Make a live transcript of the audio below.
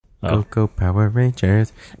Go Power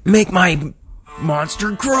Rangers. Make my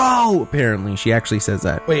monster grow! Apparently, she actually says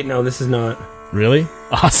that. Wait, no, this is not. Really?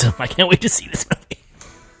 Awesome. I can't wait to see this movie.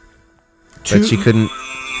 But she couldn't...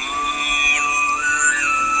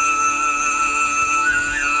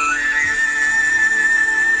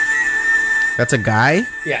 That's a guy?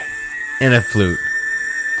 Yeah. And a flute.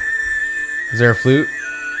 Is there a flute?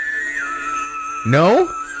 No?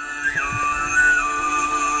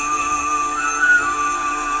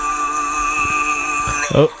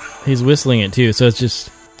 Oh, he's whistling it too, so it's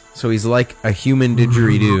just... So he's like a human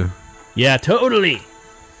didgeridoo. Yeah, totally.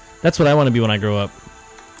 That's what I want to be when I grow up.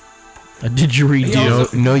 A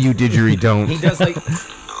didgeridoo. No, you didgeridoo. He does like...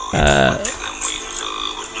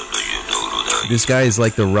 This guy is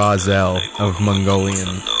like the Razel of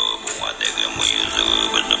Mongolian.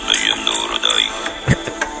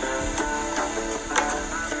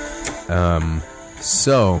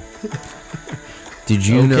 So, did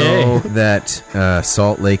you know that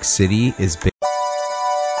Salt Lake City is big?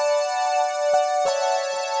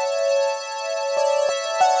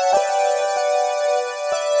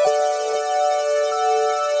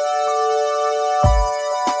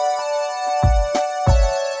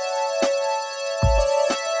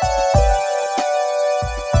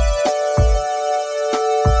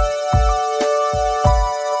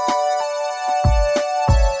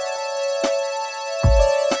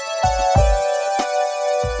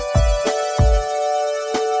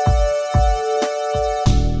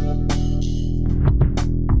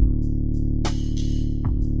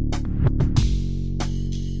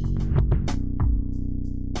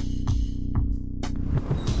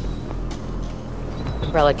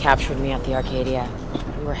 Umbrella captured me at the Arcadia.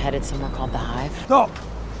 We were headed somewhere called the Hive. Stop!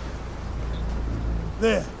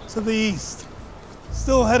 There, to the east.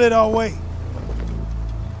 Still headed our way.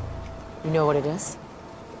 You know what it is?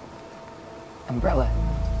 Umbrella.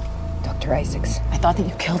 Dr. Isaacs. I thought that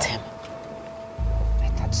you killed him. I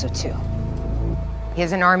thought so too. He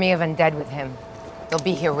has an army of undead with him. They'll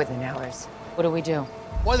be here within hours. What do we do?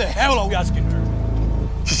 Why the hell are we asking her?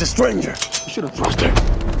 She's a stranger. You should have trusted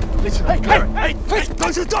her. Listen, hey!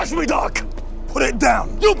 Don't you touch me, Doc! Put it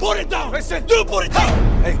down! You put it down! Listen, you put it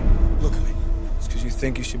down! Hey, look at me. It's because you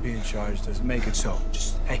think you should be in charge doesn't make it so.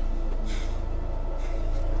 Just, hey.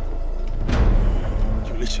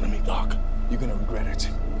 You listen to me, Doc. You're gonna regret it.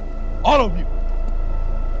 All of you!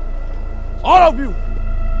 All of you!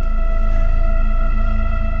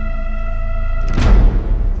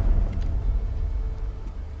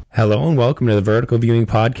 Hello and welcome to the Vertical Viewing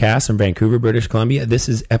Podcast from Vancouver, British Columbia. This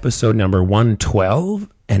is episode number 112,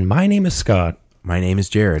 and my name is Scott. My name is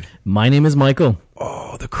Jared. My name is Michael.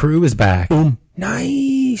 Oh, the crew is back. Boom.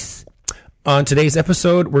 Nice. On today's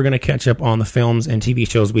episode, we're going to catch up on the films and TV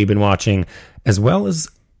shows we've been watching, as well as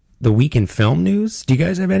the week in film news. Do you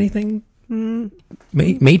guys have anything?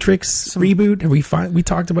 Matrix reboot? Have we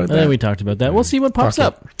talked about that? We talked about that. We'll see what pops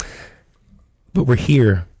up. But we're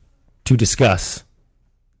here to discuss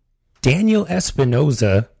Daniel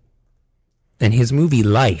Espinosa and his movie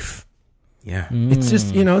Life. Yeah. It's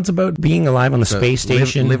just, it's about being alive on the space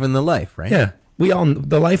station. Living the life, right? Yeah.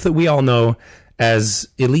 The life that we all know as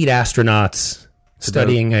elite astronauts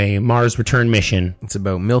studying a Mars return mission. It's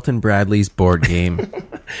about Milton Bradley's board game.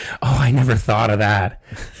 Oh, I never thought of that.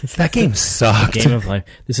 That game sucked. Game of Life.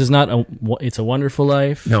 This is not It's a Wonderful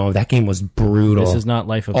Life. No, that game was brutal. This is not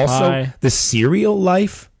Life of also, Pi. the serial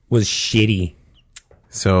Life was shitty.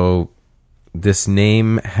 So, this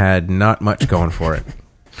name had not much going for it.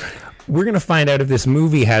 We're going to find out if this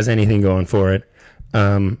movie has anything going for it.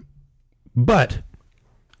 But,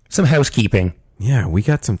 some housekeeping. Yeah, we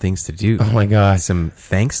got some things to do. Oh my God. Some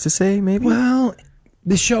thanks to say, maybe? Well,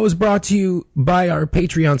 this show is brought to you by our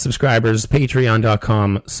Patreon subscribers,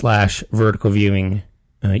 patreon.com/vertical viewing.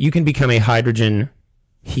 You can become a hydrogen,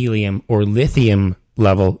 helium, or lithium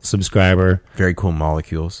level subscriber. Very cool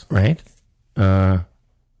molecules. Right? $1,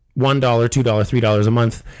 $2, $3 a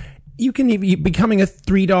month. You can becoming a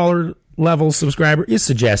 $3 level subscriber is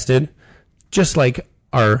suggested, just like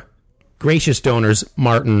our gracious donors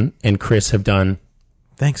Martin and Chris have done.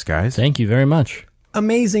 Thanks, guys. Thank you very much.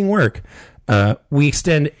 Amazing work. We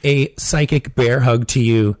extend a psychic bear hug to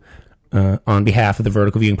you on behalf of the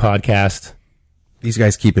Vertical Viewing Podcast. These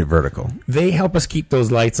guys keep it vertical. They help us keep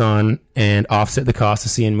those lights on and offset the cost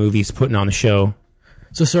of seeing movies, putting on the show.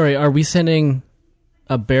 So sorry, are we sending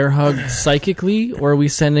a bear hug psychically, or are we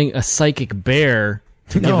sending a psychic bear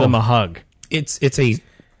to give them a hug? It's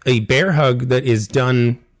a bear hug that is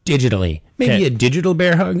done digitally. Maybe a digital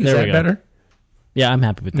bear hug. Is that better? Yeah, I'm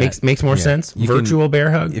happy with that. Makes more sense. Virtual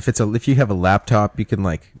bear hug. If you have a laptop, you can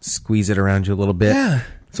like squeeze it around you a little bit. Yeah.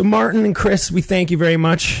 So Martin and Chris, we thank you very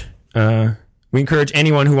much. We encourage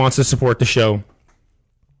anyone who wants to support the show,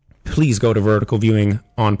 please go to Vertical Viewing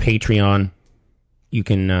on Patreon. You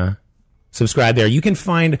can subscribe there. You can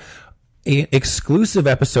find an exclusive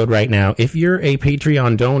episode right now. If you're a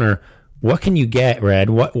Patreon donor, what can you get, Red?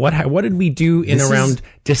 What did we do in around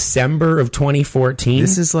December of 2014?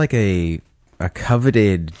 This is like a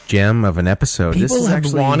coveted gem of an episode. People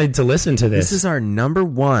have wanted to listen to this. This is our number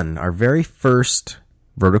one, our very first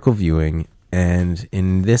Vertical Viewing. And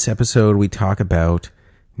in this episode, we talk about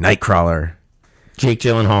Nightcrawler. Jake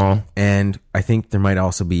Gyllenhaal. And I think there might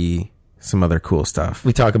also be some other cool stuff.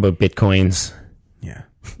 We talk about Bitcoins. Yeah.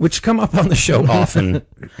 Which come up on the show often.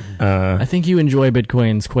 I think you enjoy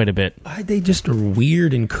Bitcoins quite a bit. They just are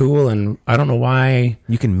weird and cool, and I don't know why.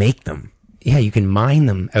 You can make them. Yeah, you can mine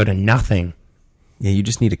them out of nothing. Yeah, you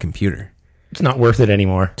just need a computer. It's not worth it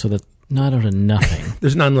anymore. So that's not out of nothing.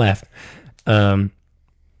 There's none left.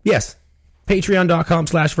 Yes.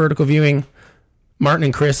 Patreon.com/vertical viewing. Martin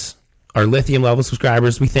and Chris are lithium level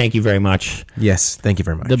subscribers. We thank you very much. Yes, thank you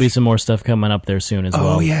very much. There'll be some more stuff coming up there soon as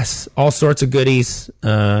well. Oh, yes. All sorts of goodies.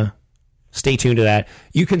 Stay tuned to that.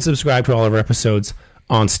 You can subscribe to all of our episodes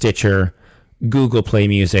on Stitcher, Google Play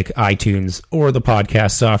Music, iTunes, or the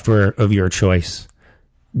podcast software of your choice.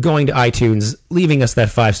 Going to iTunes, leaving us that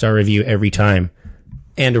 5-star review every time,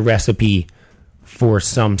 and a recipe for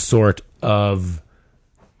some sort of,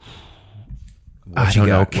 I don't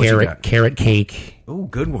know, carrot cake. Oh,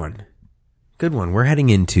 good one. Good one. We're heading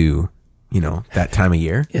into, that time of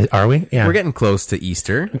year. Are we? Yeah. We're getting close to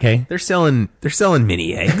Easter. Okay. They're selling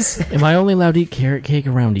mini eggs. Am I only allowed to eat carrot cake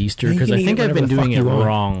around Easter? You Because can I eat think I've whatever been the fuck doing it you want.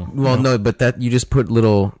 wrong. Well, no, but that you just put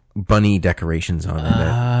little bunny decorations on it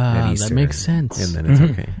at Easter. That makes sense. And then it's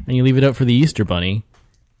okay. And you leave it out for the Easter bunny.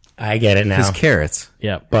 I get it now. Because carrots,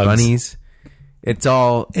 Yeah. Bugs. bunnies, it's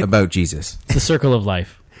all about Jesus. It's the circle of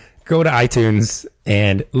life. Go to iTunes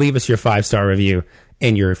and leave us your 5-star review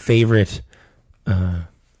and your favorite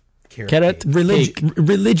Carrot cake.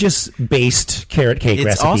 religious-based carrot cake It's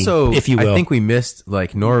recipe, also, if you will. I think we missed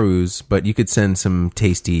like Nowruz, but you could send some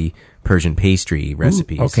tasty Persian pastry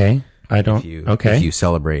recipes. Okay. I don't. If you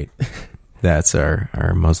celebrate. That's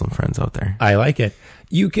our Muslim friends out there. I like it.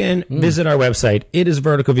 You can visit our website. It is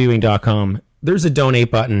verticalviewing.com. There's a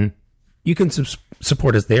donate button. You can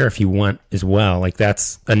support us there if you want as well. Like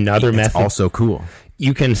that's another method. Also cool.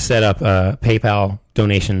 You can set up PayPal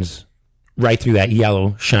donations right through that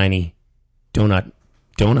yellow, shiny donut.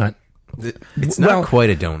 It's not quite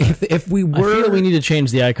a donut. If we I were, feel we need to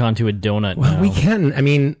change the icon to a donut well, now. we can. I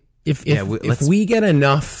mean, if let's- we get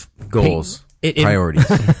enough Goals. it- Priorities.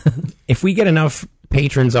 if we get enough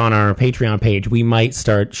patrons on our Patreon page, we might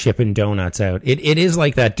start shipping donuts out. It is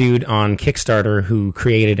like that dude on Kickstarter who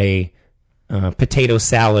created a potato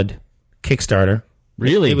salad Kickstarter.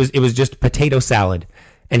 Really? It was just potato salad,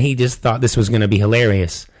 and he just thought this was going to be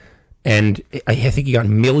hilarious. And I think he got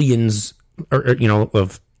millions,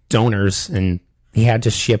 of donors, and he had to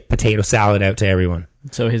ship potato salad out to everyone.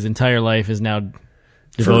 So his entire life is now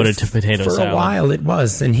devoted to potato for salad. a while it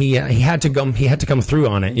was, and he had to come through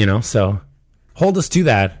on it, so hold us to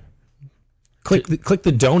that. Click the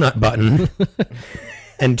donut button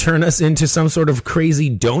and turn us into some sort of crazy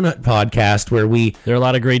donut podcast where we There are a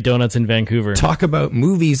lot of great donuts in Vancouver. talk about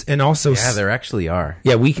movies and also Yeah, there actually are.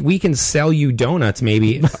 yeah, we can sell you donuts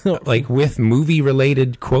maybe like with movie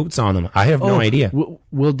related quotes on them. I have no idea.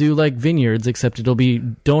 We'll do like vineyards, except it'll be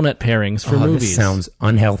donut pairings for movies. This sounds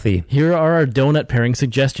unhealthy. Here are our donut pairing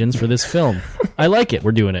suggestions for this film. I like it.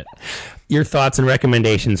 We're doing it. Your thoughts and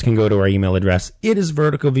recommendations can go to our email address. It is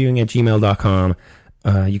verticalviewing@gmail.com.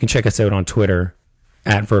 You can check us out on Twitter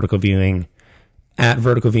 @verticalviewing,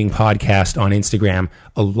 @verticalviewing podcast on Instagram.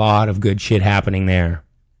 A lot of good shit happening there.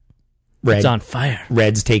 It's on fire.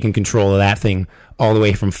 Red's taking control of that thing all the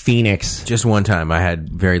way from Phoenix. Just one time, I had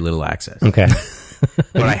very little access. Okay.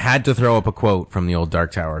 But I had to throw up a quote from the old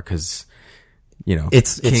Dark Tower because,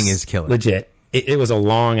 It's King is killer. Legit. It was a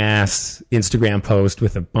long ass Instagram post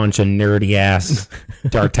with a bunch of nerdy ass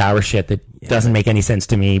Dark Tower shit that doesn't make any sense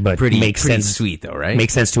to me, but makes pretty sense. sweet though, right?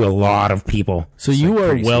 Makes sense to a lot of people. So you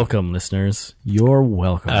are welcome, listeners. You're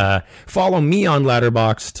welcome. Follow me on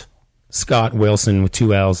Letterboxd, Scott Wilson with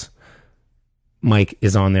 2 L's. Mike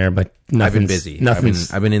is on there, but nothing's I've been busy.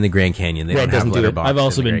 Nothing's. I've been in the Grand Canyon. They Red don't have doesn't do it. Letterboxd I've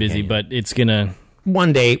also in the been Grand busy, Canyon. but it's gonna.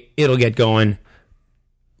 One day it'll get going.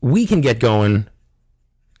 We can get going,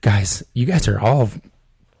 guys. You guys are all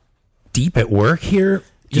deep at work here.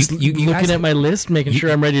 Just you looking guys, at my list, making sure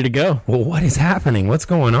I'm ready to go. well, what is happening? What's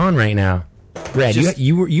going on right now? Red, Just-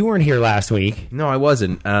 you weren't here last week. No, I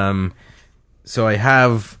wasn't. So I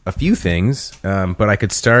have a few things, but I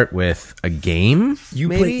could start with a game.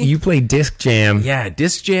 You play Disc Jam. Yeah,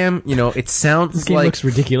 Disc Jam. You know, it sounds This game like looks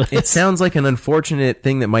ridiculous. It sounds like an unfortunate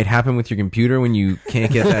thing that might happen with your computer when you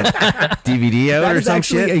can't get that DVD out That or is some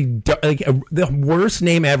actually shit. the worst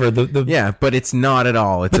name ever. Yeah, but it's not at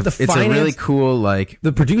all. It's But a really cool like.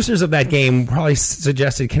 The producers of that game probably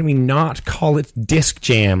suggested, can we not call it Disc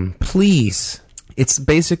Jam, please? It's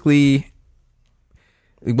basically.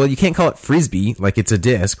 Well, you can't call it Frisbee, like it's a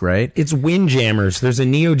disc, right? It's Windjammers. There's a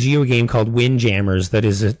Neo Geo game called Windjammers that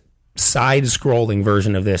is a side-scrolling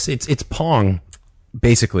version of this. It's Pong.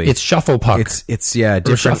 Basically. It's Shuffle Puck. It's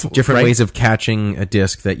different shuffle, different right? ways of catching a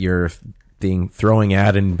disc that you're throwing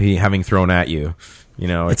at and having thrown at you. You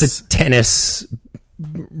know, it's a tennis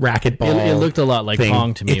racquetball. It looked a lot like thing.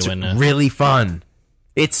 Pong to me it's when really fun.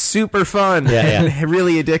 It's super fun. Yeah. And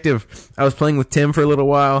really addictive. I was playing with Tim for a little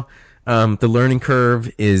while. The learning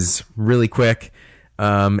curve is really quick.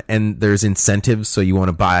 And there's incentives. So you want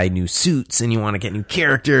to buy new suits and you want to get new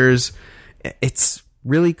characters. It's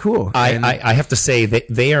really cool. I have to say that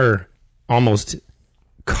they are almost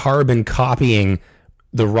carbon copying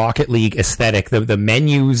the Rocket League aesthetic. The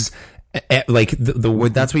menus, like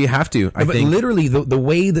that's what you have to. I but think literally the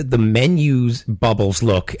way that the menus bubbles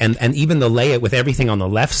look, and even the layout with everything on the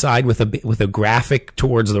left side with a graphic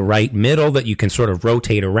towards the right middle that you can sort of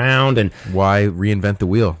rotate around. And why reinvent the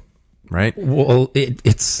wheel, right? well,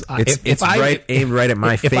 it's aimed right at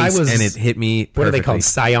my face, and it hit me. What are they called?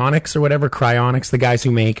 Psionics or whatever? Cryonics, the guys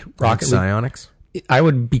who make Rocket League. Psionics. I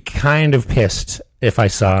would be kind of pissed if I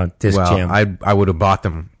saw Disc Jam. I would have bought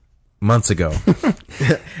them months ago.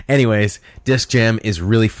 Anyways, Disc Jam is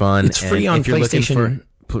really fun. It's free on if you're PlayStation. looking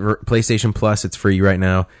for PlayStation Plus, it's free right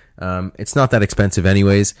now. It's not that expensive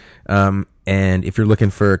anyways. And if you're looking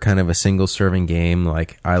for kind of a single serving game,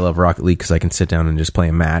 like I love Rocket League because I can sit down and just play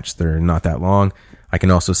a match. They're not that long. I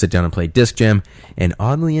can also sit down and play Disc Jam. And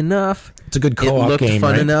oddly enough, It's a good it co-op looked game,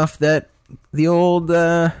 fun right? enough that the old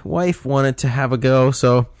wife wanted to have a go.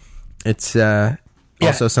 So it's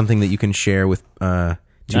also something that you can share with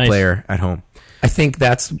two-player at home. I think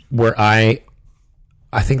that's where I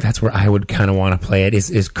would kind of want to play it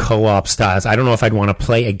is co-op styles. I don't know if I'd want to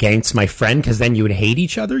play against my friend because then you would hate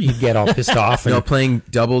each other. You'd get all pissed off. And Playing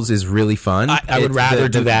doubles is really fun. I would rather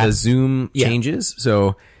do that. The zoom changes,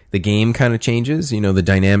 so the game kind of changes. You know, the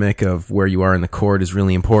dynamic of where you are in the court is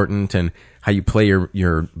really important, and how you play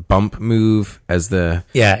your bump move as the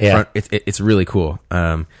front. It's really cool.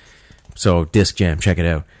 So Disc Jam, check it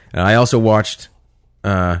out. I also watched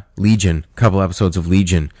Legion, a couple episodes of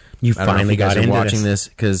Legion. You I don't know if finally you guys got are into watching this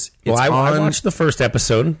because I watched the first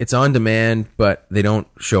episode. It's on demand, but they don't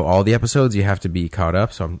show all the episodes. You have to be caught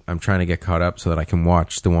up. So I'm trying to get caught up so that I can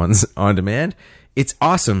watch the ones on demand. It's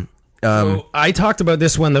awesome. So I talked about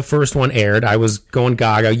this when the first one aired. I was going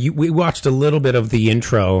gaga. We watched a little bit of the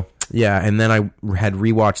intro. Yeah, and then I had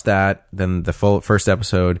rewatched that, then the full first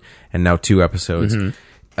episode, and now 2 episodes.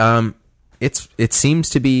 It seems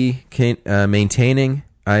to be maintaining.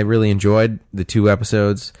 I really enjoyed the 2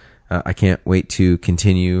 episodes. I can't wait to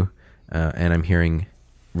continue, and I'm hearing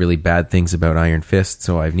really bad things about Iron Fist,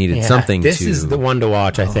 so I've needed something This to... is the one to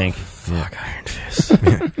watch, I think. Fuck Iron Fist.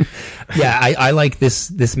 Yeah, I like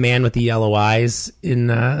this man with the yellow eyes in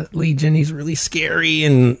Legion. He's really scary,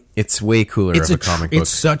 and It's way cooler of a comic book It's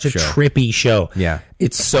such a show. trippy show. Yeah.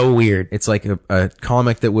 It's so weird. It's like a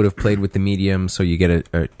comic that would have played with the medium, so you get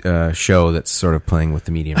a show that's sort of playing with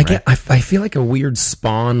the medium, right? I feel like a weird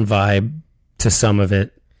Spawn vibe to some of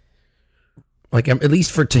it. Like, at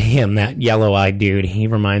least to him, that yellow-eyed dude, he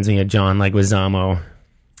reminds me of John Leguizamo.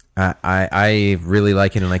 I really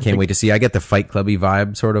like it, and I can't wait to see. I get the Fight Clubby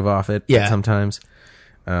vibe sort of off it sometimes.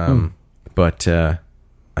 But I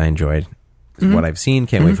enjoyed what I've seen.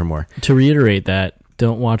 Can't wait for more. To reiterate that,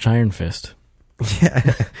 don't watch Iron Fist.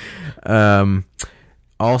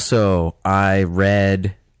 Also, I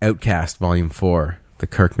read Outcast Volume 4, the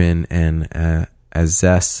Kirkman and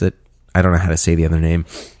Azaceta. I don't know how to say the other name.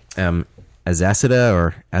 Azaceta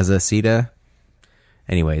or Azaceta.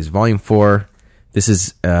 Anyways, Volume 4. This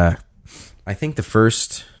is, I think the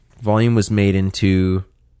first volume was made into...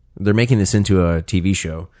 They're making this into a TV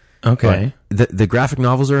show. Okay. But the graphic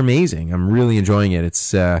novels are amazing. I'm really enjoying it.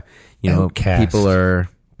 It's, Outcast. people are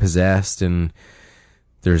possessed, and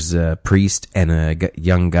there's a priest and a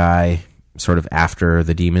young guy sort of after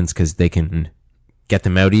the demons because they can get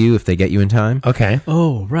them out of you if they get you in time. Okay.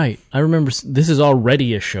 Oh, right. I remember this is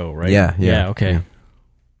already a show, right? Yeah. Okay.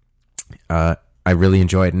 I really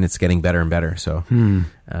enjoy it, and it's getting better and better. So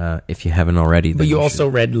if you haven't already, But then you should. also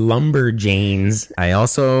read Lumberjanes. I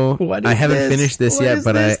also What is I haven't this? finished this What yet, is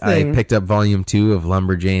but this I thing? picked up volume 2 of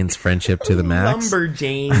Lumberjane's Friendship to the Max.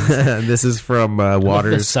 Lumberjanes. This is from The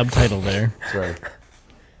Waters. subtitle there.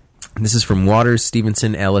 This is from Waters,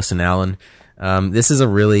 Stevenson, Ellis, and Allen. This is a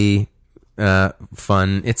really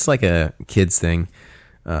fun. It's like a kids thing,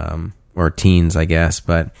 or teens, I guess.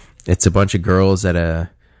 But it's a bunch of girls at a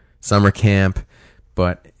summer camp.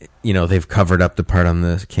 But they've covered up the part on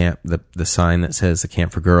the camp, the sign that says the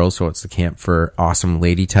camp for girls. So it's the camp for awesome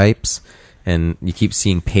lady types. And you keep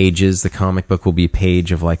seeing pages. The comic book will be a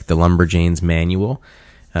page of like the Lumberjanes manual,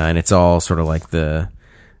 and it's all sort of like the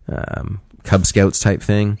Cub Scouts type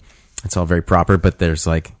thing. It's all very proper, but there's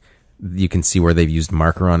like, you can see where they've used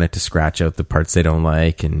marker on it to scratch out the parts they don't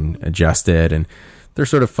like and adjust it. And they're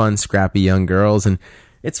sort of fun, scrappy young girls. And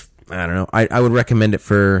it's, I don't know, I would recommend it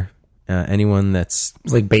for anyone that's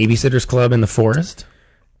It's like Babysitter's Club in the forest.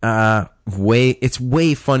 it's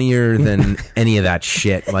way funnier than any of that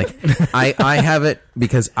shit. Like I have it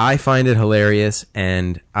because I find it hilarious,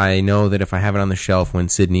 and I know that if I have it on the shelf when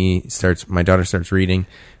my daughter starts reading,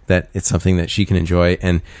 that it's something that she can enjoy.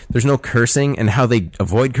 And there's no cursing, and how they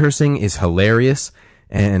avoid cursing is hilarious.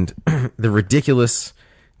 And the ridiculous,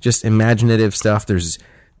 just imaginative stuff. There's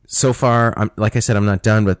so far, like I said, I'm not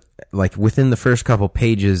done, but like within the first couple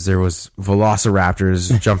pages, there was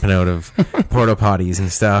velociraptors jumping out of porta potties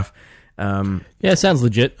and stuff. Yeah, it sounds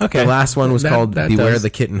legit. The last one was called that Beware does. the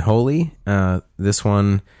Kitten Holy. This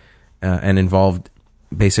one and involved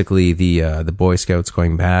basically the Boy Scouts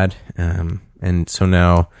going bad. And so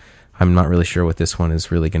now I'm not really sure what this one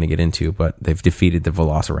is really going to get into, but they've defeated the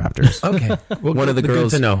velociraptors. Okay. Well, One of the good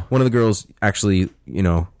girls, to know. one of the girls actually,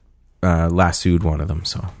 lassoed one of them,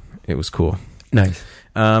 so it was cool. Nice.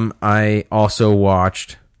 I also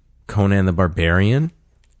watched Conan the Barbarian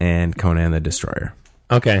and Conan the Destroyer.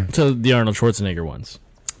 Okay. So the Arnold Schwarzenegger ones.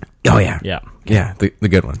 Oh yeah, Yeah. yeah, the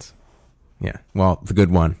good ones. Yeah, well, the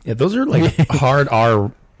good one. Yeah, those are like hard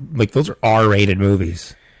R, like those are R-rated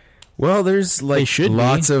movies. Well, there's like should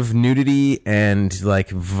lots of nudity and like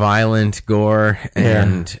violent gore,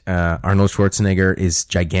 and Arnold Schwarzenegger is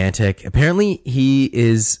gigantic. Apparently,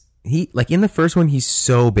 he like in the first one he's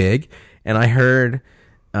so big, and I heard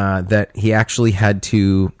that he actually had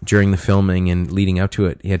to, during the filming and leading up to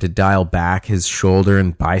it, he had to dial back his shoulder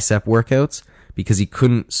and bicep workouts because he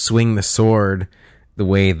couldn't swing the sword the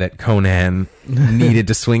way that Conan needed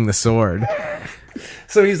to swing the sword.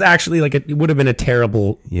 So he's actually like it would have been a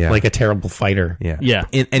terrible fighter. Yeah. Yeah.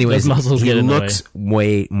 Anyways, Those muscles he get in the looks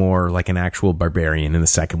way more like an actual barbarian in the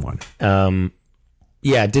second one.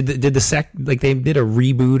 Yeah. Did they did a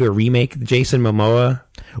reboot or remake Jason Momoa?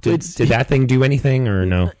 Did that thing do anything or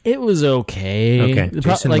no? It was okay. Okay.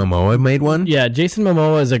 Jason Momoa made one? Yeah, Jason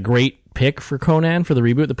Momoa is a great pick for Conan for the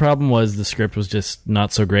reboot. The problem was the script was just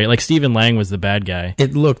not so great. Like Stephen Lang was the bad guy.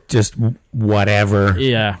 It looked just whatever.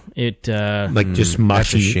 Yeah, it Like just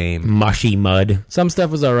mushy, that's a shame. mushy mud. some stuff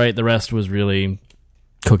was all right. The rest was really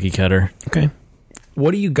cookie cutter. Okay.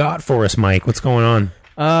 What do you got for us, Mike? What's going on?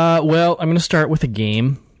 Well, I'm going to start with a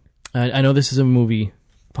game. I know this is a movie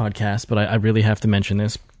podcast, but I really have to mention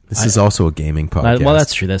this. This is also a gaming podcast. Well,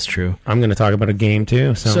 that's true. That's true. I'm going to talk about a game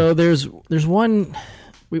too. So there's one.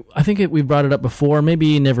 I think we brought it up before,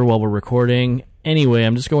 maybe never while we're recording. Anyway,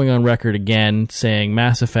 I'm just going on record again saying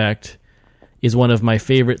Mass Effect is one of my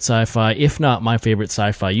favorite sci-fi, if not my favorite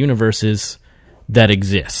sci-fi universes that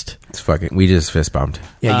exist. It's fucking. We just fist bumped.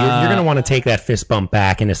 yeah, you're going to want to take that fist bump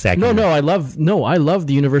back in a second. No, I love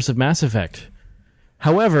the universe of Mass Effect.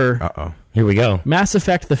 However, Here we go. Mass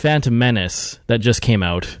Effect: The Phantom Menace that just came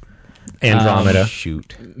out, Andromeda.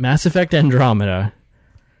 Shoot. Mass Effect Andromeda,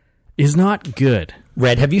 is not good.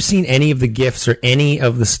 Red, have you seen any of the GIFs or any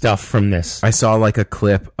of the stuff from this? I saw like a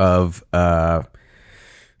clip of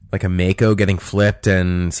like a Mako getting flipped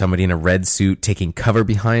and somebody in a red suit taking cover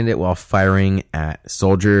behind it while firing at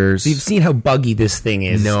soldiers. You've seen how buggy this thing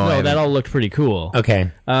is. No, I No, haven't. that all looked pretty cool. Okay.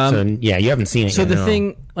 So yeah, you haven't seen it So yet. the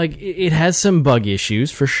thing, like, it has some bug issues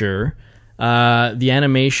for sure. The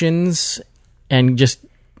animations and just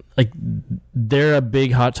like they're a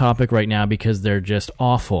big hot topic right now because they're just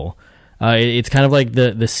awful. It's kind of like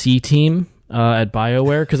the C team at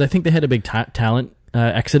BioWare because I think they had a big talent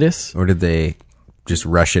exodus. Or did they just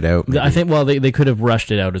rush it out? I think they could have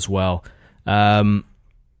rushed it out as well. Because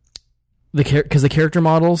the character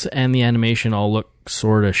models and the animation all look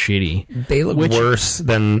sort of shitty. They look worse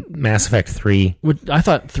than Mass Effect 3. Which I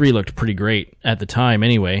thought 3 looked pretty great at the time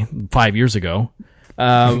anyway, 5 years ago.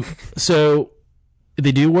 So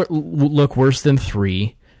they do look worse than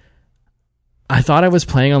 3. I thought I was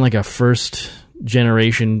playing on like a first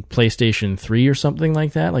generation PlayStation 3 or something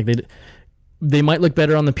like that. Like they might look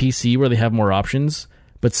better on the PC where they have more options.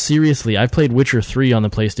 But seriously, I've played Witcher 3 on the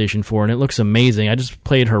PlayStation 4 and it looks amazing. I just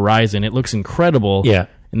played Horizon. It looks incredible. Yeah.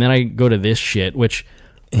 And then I go to this shit, which,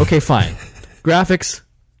 okay, fine. Graphics,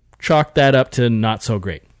 chalk that up to not so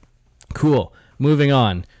great. Cool. Moving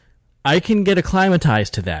on. I can get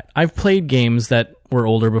acclimatized to that. I've played games that were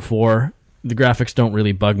older before. The graphics don't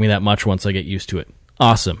really bug me that much once I get used to it.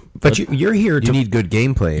 Awesome. But you're here to... You need good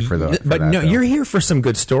gameplay for the. But no, you're here for some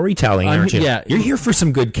good storytelling, aren't you? Yeah. You're here for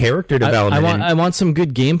some good character development. I want some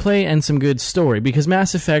good gameplay and some good story, because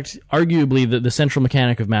Mass Effect, arguably the central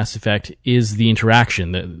mechanic of Mass Effect is the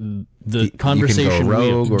interaction, the conversation. You can go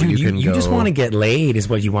rogue, or Dude, you just want to get laid is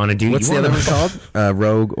what you want to do. What's the other one called?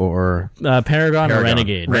 Rogue or Paragon or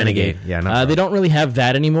Renegade. Renegade. Yeah, not they don't really have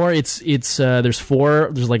that anymore. It's there's four.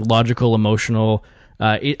 There's like logical, emotional.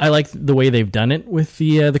 I like the way they've done it with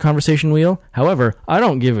the conversation wheel. However, I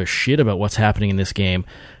don't give a shit about what's happening in this game.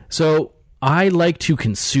 So I like to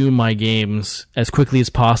consume my games as quickly as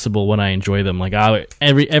possible when I enjoy them. Like I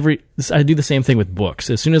do the same thing with books.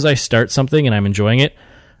 As soon as I start something and I'm enjoying it,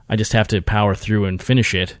 I just have to power through and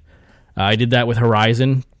finish it. I did that with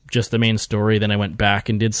Horizon, just the main story. Then I went back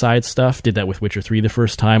and did side stuff. Did that with Witcher 3 the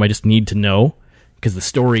first time. I just need to know because the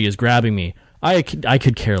story is grabbing me. I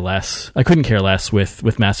could care less. I couldn't care less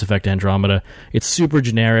with Mass Effect Andromeda. It's super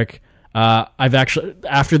generic. I've actually,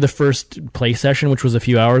 after the first play session, which was a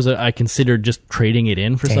few hours, I considered just trading it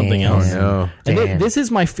in for something else. No. And this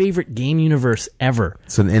is my favorite game universe ever.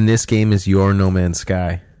 So in this game is your No Man's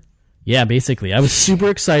Sky. Yeah, basically. I was super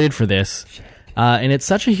excited for this. And it's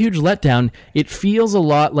such a huge letdown. It feels a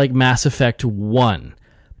lot like Mass Effect 1.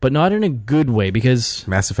 But not in a good way, because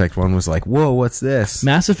Mass Effect 1 was like, whoa, what's this?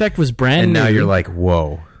 Mass Effect was brand and new. now you're like,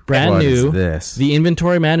 whoa, brand what new. is this? The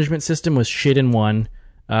inventory management system was shit in 1.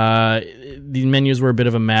 The menus were a bit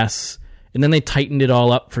of a mess. And then they tightened it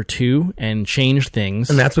all up for 2 and changed things.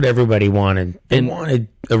 And that's what everybody wanted. They wanted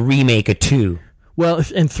a remake of 2. Well,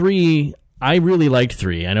 and 3, I really liked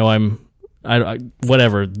 3. I know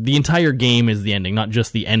whatever. The entire game is the ending, not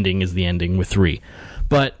just the ending is the ending with 3.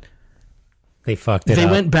 But they fucked it up. They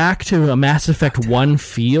went back to a Mass Effect 1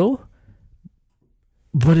 feel,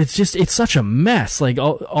 but it's such a mess. Like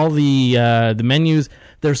all the menus,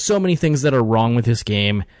 there's so many things that are wrong with this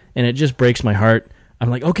game, and it just breaks my heart.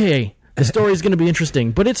 I'm like, okay, the story's going to be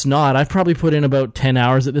interesting, but it's not. I've probably put in about 10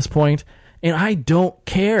 hours at this point, and I don't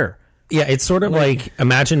care. Yeah, it's sort of like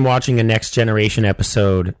imagine watching a Next Generation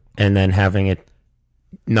episode and then having it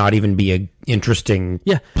not even be a interesting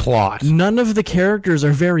plot. None of the characters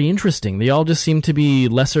are very interesting. They all just seem to be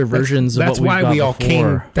lesser versions of what we've got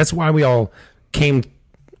before. That's why we all came.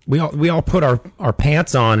 We all put our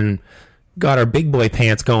pants on and got our big boy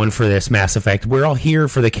pants going for this Mass Effect. We're all here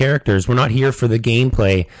for the characters. We're not here for the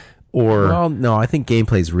gameplay. Well, no, I think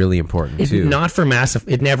gameplay is really important too. Not for Mass Effect.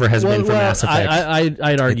 It never has been for Mass Effect.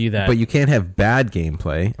 I'd argue that. But you can't have bad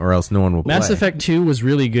gameplay, or else no one will play. Mass Effect 2 was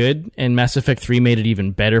really good, and Mass Effect 3 made it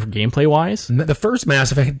even better gameplay wise. The first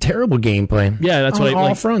Mass Effect had terrible gameplay. Yeah, that's what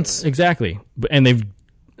all fronts. Exactly, and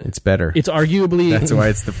it's better. It's arguably that's why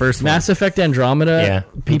it's the first one. Mass Effect Andromeda.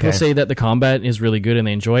 Yeah, people say that the combat is really good and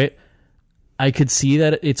they enjoy it. I could see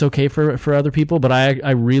that it's okay for other people, but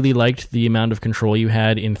I really liked the amount of control you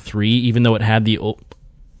had in 3, even though it had the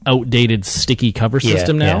outdated sticky cover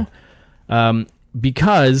system now. Yeah.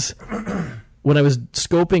 Because when I was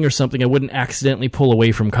scoping or something, I wouldn't accidentally pull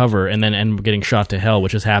away from cover and then end up getting shot to hell,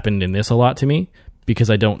 which has happened in this a lot to me,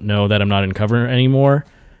 because I don't know that I'm not in cover anymore.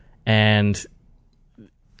 And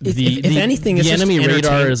if anything, the enemy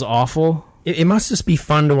radar is awful. It must just be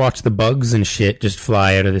fun to watch the bugs and shit just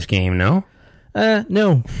fly out of this game, no?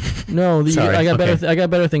 No. Sorry, I got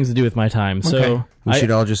better things to do with my time. So we should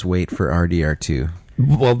all just wait for RDR2.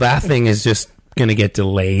 Well, that thing is just gonna get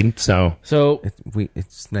delayed. So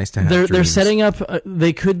it's nice to have. They're setting up.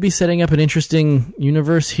 They could be setting up an interesting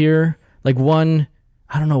universe here. Like one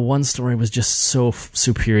story was just so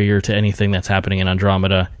superior to anything that's happening in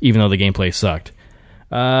Andromeda, even though the gameplay sucked.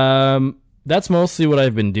 That's mostly what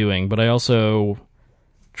I've been doing, but I also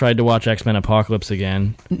tried to watch X-Men Apocalypse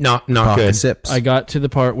again. Not good. I got to the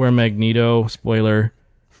part where Magneto, spoiler,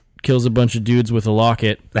 kills a bunch of dudes with a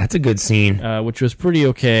locket. That's a good scene. Which was pretty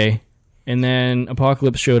okay. And then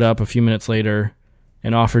Apocalypse showed up a few minutes later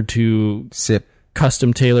and offered to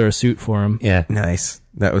custom tailor a suit for him. Yeah. Nice.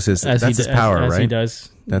 That was his power, right? He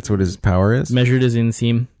does. That's what his power is? Measured his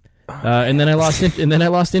inseam. And then I lost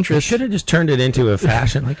interest. They should have just turned it into a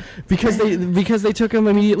fashion, because they took him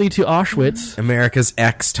immediately to Auschwitz. America's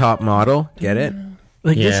X top model. Get it?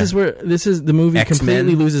 This is the movie X-Men.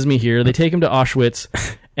 completely loses me here. They take him to Auschwitz,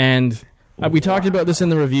 and We talked about this in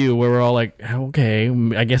the review where we're all like, okay,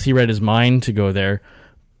 I guess he read his mind to go there.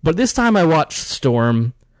 But this time I watched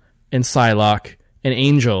Storm and Psylocke and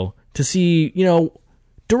Angel to see,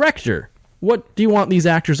 director, what do you want these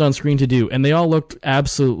actors on screen to do? And they all looked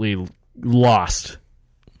absolutely lost.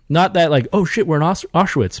 Not that like, oh shit, we're in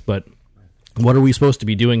Auschwitz, but what are we supposed to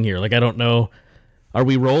be doing here? Like, I don't know. Are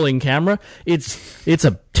we rolling camera? It's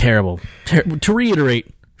a terrible, to reiterate,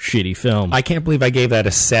 shitty film. I can't believe I gave that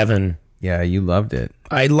a 7. Yeah, you loved it.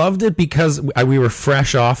 I loved it because we were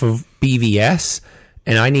fresh off of BVS,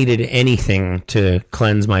 and I needed anything to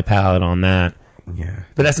cleanse my palate on that. Yeah,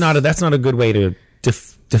 but that's not a good way to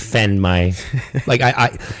defend my like.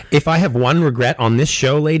 I if I have one regret on this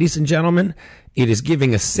show, ladies and gentlemen, it is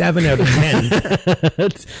giving a 7 out of 10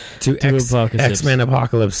 to X-Men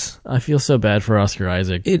Apocalypse. I feel so bad for Oscar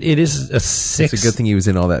Isaac. It is a 6. It's a good thing he was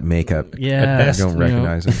in all that makeup. Yeah, I don't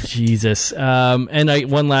recognize him. Jesus. And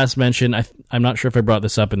one last mention. I'm not sure if I brought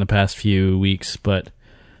this up in the past few weeks, but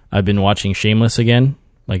I've been watching Shameless again,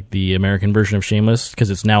 like the American version of Shameless, because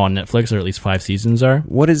it's now on Netflix, or at least 5 seasons are.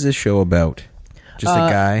 What is this show about? Just a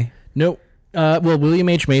guy? Nope. Well, William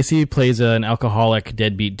H. Macy plays an alcoholic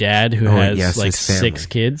deadbeat dad who has like 6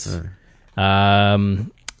 kids.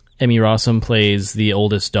 Emmy Rossum plays the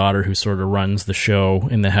oldest daughter who sort of runs the show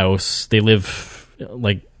in the house. They live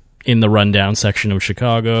like in the rundown section of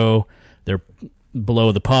Chicago. They're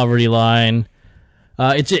below the poverty line.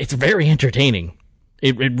 It's very entertaining.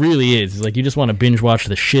 It really is. Like, you just want to binge watch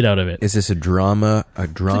the shit out of it. Is this a drama? A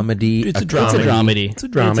dramedy? It's a dramedy. It's a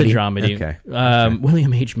dramedy. Okay.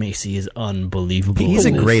 William H. Macy is unbelievable. He's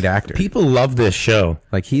a great actor. People love this show.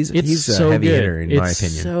 Like he's so a heavy good. hitter in my opinion.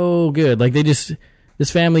 It's so good. Like this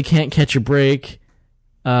family can't catch a break,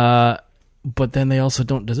 but then they also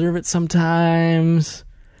don't deserve it sometimes.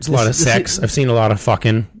 There's a lot of sex. I've seen a lot of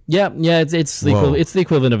fucking. Yeah. It's the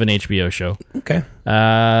equivalent of an HBO show. Okay.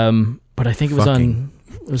 But I think it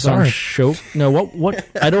was on show. No, what?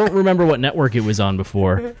 I don't remember what network it was on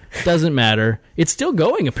before. Doesn't matter. It's still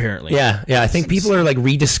going apparently. Yeah. I think people are like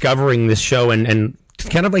rediscovering this show and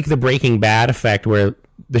kind of like the Breaking Bad effect, where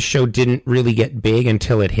the show didn't really get big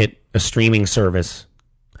until it hit a streaming service.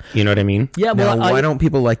 You know what I mean? Yeah. Well, now, why don't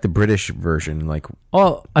people like the British version? Like,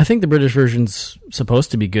 I think the British version's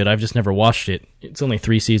supposed to be good. I've just never watched it. It's only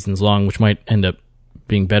 3 seasons long, which might end up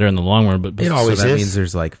being better in the long run. But it always so that is. means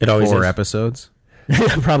there's like 4 episodes.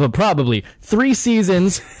 Probably 3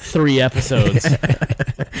 seasons, 3 episodes.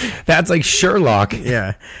 That's like Sherlock.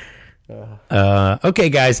 Yeah. Okay,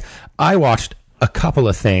 guys, I watched a couple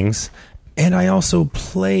of things, and I also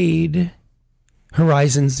played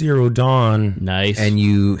Horizon Zero Dawn. Nice. And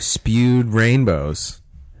you spewed rainbows.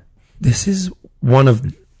 This is one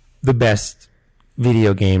of the best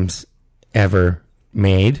video games ever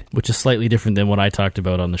made. Which is slightly different than what I talked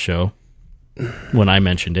about on the show when I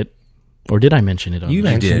mentioned it. Or did I mention it on You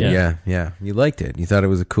the show? did, yeah. You liked it. You thought it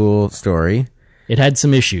was a cool story. It had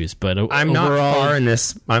some issues, but I'm overall, not far in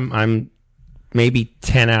this. I'm maybe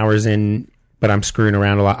 10 hours in, but I'm screwing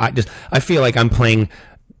around a lot. I feel like I'm playing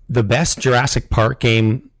the best Jurassic Park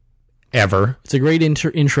game ever. It's a great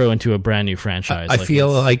intro into a brand new franchise. I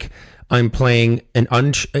feel like I'm playing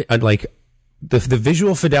the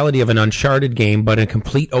visual fidelity of an Uncharted game, but in a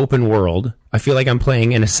complete open world. I feel like I'm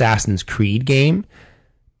playing an Assassin's Creed game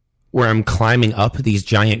where I'm climbing up these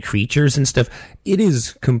giant creatures and stuff. It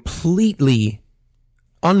is completely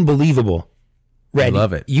unbelievable. Red, I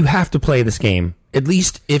love it. You have to play this game. At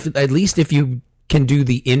least if you can do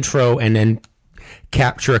the intro and then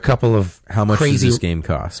capture a couple of How much crazy. does this game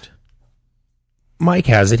cost? Mike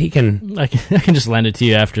has it. He can. I can just lend it to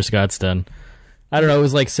you after Scott's done. I don't know. It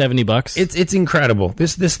was like $70. It's incredible.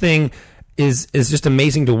 This thing is just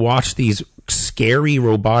amazing to watch these scary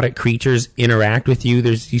robotic creatures interact with you.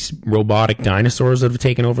 There's these robotic dinosaurs that have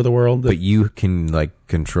taken over the world. But you can like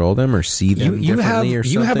control them or see them differently or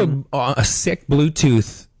something? You have a sick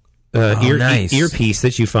Bluetooth nice. earpiece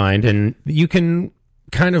that you find, and you can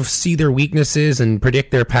kind of see their weaknesses and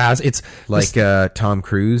predict their paths. It's like Tom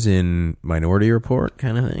Cruise in Minority Report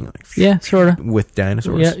kind of thing. Like, Yeah, sort of. with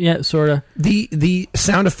dinosaurs. Yeah, sort of. the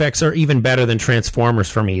sound effects are even better than Transformers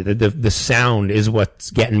for me. The sound is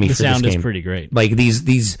what's getting me The for this sound game. is pretty great. Like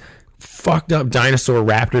these fucked up dinosaur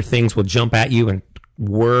raptor things will jump at you and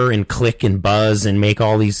whir and click and buzz and make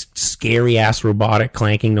all these scary ass robotic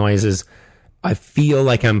clanking noises. I feel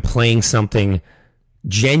like I'm playing something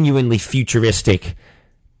genuinely futuristic.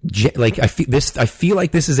 I feel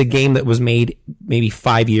like this is a game that was made maybe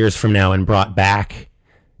 5 years from now and brought back.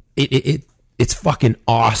 It's fucking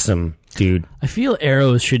awesome. dude. I feel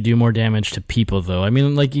arrows should do more damage to people, though. I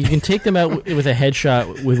mean, like, you can take them out with a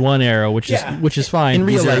headshot with one arrow, which is fine. In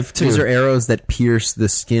real These are- life, too. These are arrows that pierce the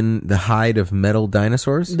skin, the hide of metal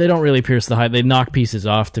dinosaurs. They don't really pierce the hide. They knock pieces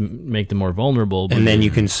off to make them more vulnerable. And then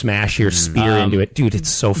you can smash your spear into it. Dude, it's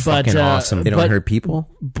so fucking awesome. They don't But- hurt people.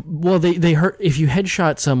 Well, they hurt. If you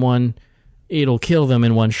headshot someone, it'll kill them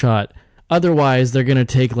in one shot. Otherwise, they're gonna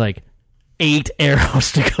take like 8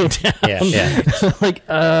 arrows to go down. Yeah. Like,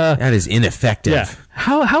 That is ineffective. yeah.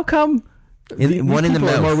 How come these One in the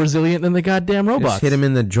people are more mouth. resilient than the goddamn robots? Just hit him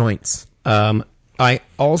in the joints I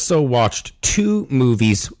also watched 2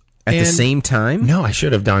 movies at the and- same time. No, I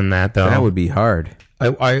should have done that though. That would be hard.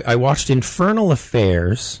 I watched Infernal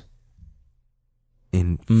Affairs.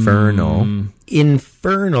 Infernal.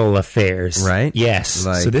 Infernal Affairs. Right? Yes.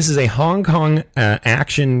 Like- So this is a Hong Kong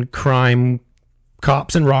action crime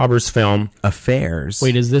cops and robbers film. Affairs.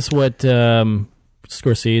 Wait, is this what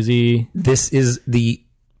Scorsese This is the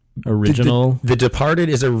original? The Departed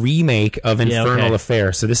is a remake of Infernal okay.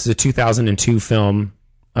 Affairs. So this is a 2002 film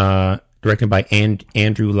directed by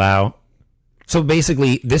Andrew Lau. So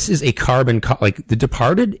basically, this is a like The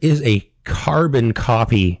Departed is a carbon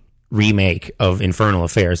copy remake of Infernal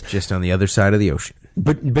Affairs, Just on the other side of the ocean.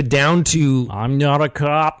 but down to I'm not a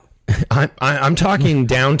cop. I'm talking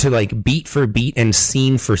down to like beat for beat and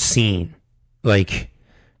scene for scene. Like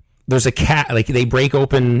there's a cat, like they break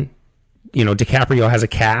open, you know, DiCaprio has a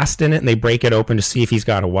cast in it and they break it open to see if he's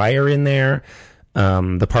got a wire in there.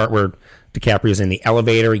 The part where DiCaprio's in the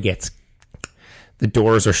elevator, the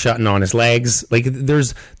doors are shutting on his legs. Like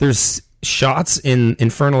there's shots in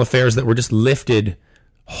Infernal Affairs that were just lifted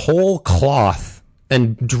whole cloth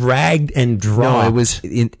and dragged and dropped. No,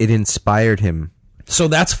 it inspired him. So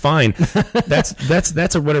that's fine.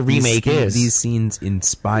 That's what a remake is. These scenes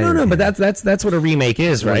inspire. No, him. but that's what a remake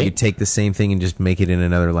is, Right? right? You take the same thing and just make it in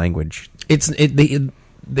another language.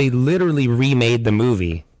 They literally remade the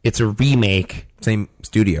movie. It's a remake. Same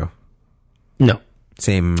studio, No,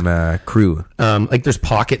 same crew. like there's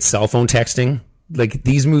pocket cell phone texting. Like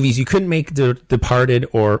these movies, you couldn't make The Departed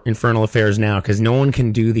or Infernal Affairs now because no one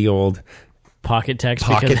can do the old Pocket text.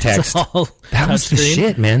 pocket because it's text. all That was the touchscreen.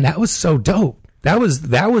 shit, man. That was so dope. That was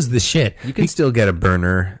the shit. You can still get a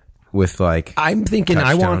burner with like. I'm thinking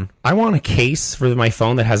Touchdown. I want a case for my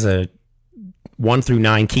phone that has a 1 through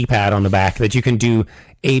 9 keypad on the back that you can do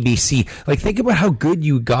ABC. Like think about how good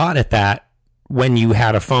you got at that when you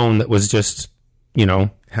had a phone that was just, you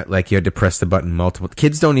know. Like you had to press the button multiple.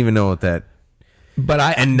 Kids don't even know what that. But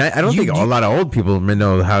I don't think a lot of old people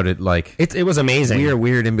know how to like. it was amazing. We're a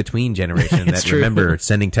weird in between generation that true. remember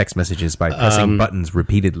sending text messages by pressing buttons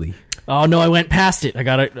repeatedly. Oh no, I went past it. I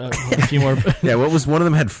got a few more. Yeah, what was one of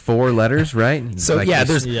them had 4 letters, right? So, yeah,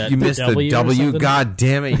 there's- Yeah, you missed the W or W. something? God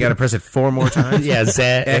damn it! You got to press it 4 more times. Yeah, Z,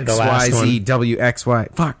 X the Y last Z one. W X Y.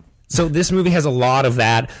 Fuck. So this movie has a lot of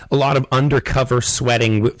that, a lot of undercover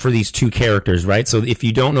sweating for these 2 characters, right? So if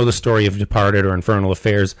you don't know the story of Departed or Infernal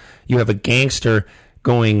Affairs, you have a gangster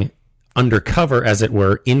going undercover, as it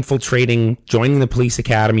were, infiltrating, joining the police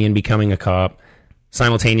academy and becoming a cop.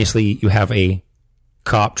 Simultaneously, you have a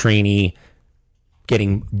cop trainee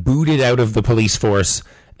getting booted out of the police force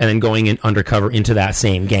and then going in undercover into that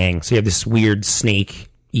same gang. So you have this weird snake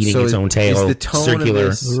eating So its own tail, is the tone of circular.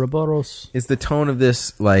 this- Ouroboros. Is the tone of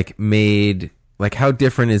this like made like how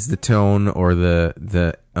different is the tone or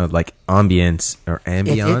the like ambience or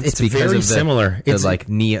ambiance? it's very similar. The It's- like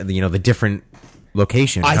the different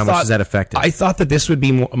location. How much does that affect it? I thought that this would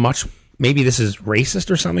be much. Maybe this is racist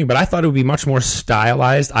or something, but I thought it would be much more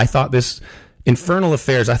stylized. I thought this Infernal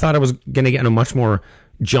Affairs. I thought I was going to get in a much more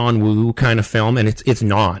John Woo kind of film, and it's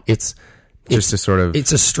not. It's just a sort of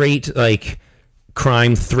it's a straight like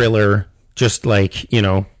crime thriller. Just like, you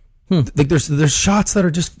know, like there's shots that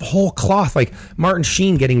are just whole cloth, like Martin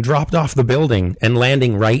Sheen getting dropped off the building and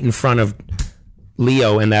landing right in front of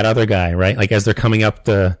Leo and that other guy, right? Like as they're coming up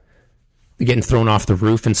getting thrown off the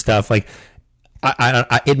roof and stuff. Like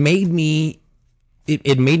it made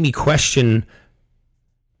me question.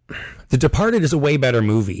 The Departed is a way better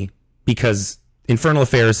movie because Infernal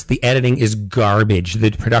Affairs, the editing is garbage.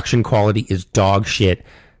 The production quality is dog shit.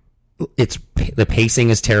 The pacing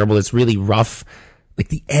is terrible. It's really rough. Like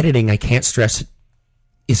the editing, I can't stress,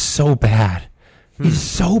 is so bad. Is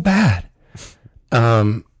so bad.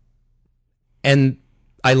 And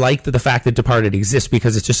I like the fact that Departed exists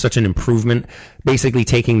because it's just such an improvement. Basically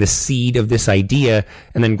taking the seed of this idea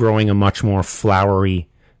and then growing a much more flowery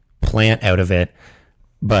plant out of it.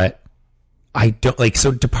 But I don't like,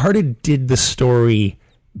 so Departed did the story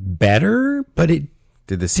better, but it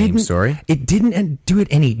did the same story. It didn't do it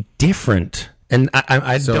any different. And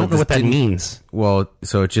I So don't know this what that didn't- means. Well,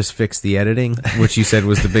 so it just fixed the editing, which you said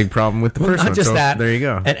was the big problem with the first Not one. just So that. there you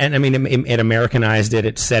go. And I mean, it Americanized it.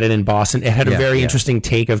 It set it in Boston. It had a Yeah, very yeah. interesting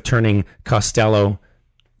take of turning Costello,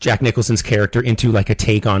 Jack Nicholson's character, into like a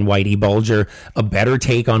take on Whitey Bulger, a better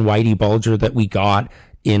take on Whitey Bulger that we got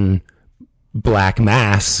in Black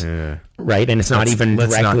Mass, right? And it's not even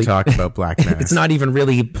Let's directly, not talk about Black Mass. it's not even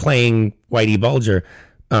really playing Whitey Bulger.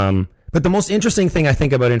 But the most interesting thing I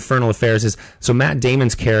think about Infernal Affairs is, so Matt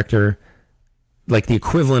Damon's character, like the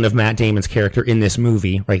equivalent of Matt Damon's character in this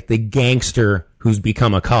movie, right? The gangster who's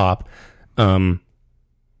become a cop.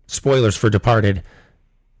 Spoilers for Departed.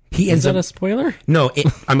 He Is ends that up a spoiler? no.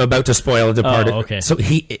 I'm about to spoil Departed. Oh, okay. So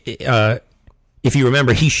if you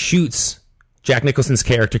remember, he shoots Jack Nicholson's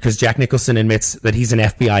character because Jack Nicholson admits that he's an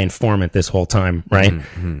FBI informant this whole time, right?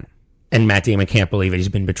 And Matt Damon can't believe it. He's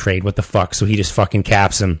been betrayed. What the fuck? So he just fucking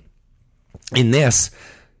caps him. In this,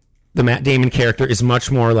 the Matt Damon character is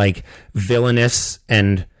much more like villainous,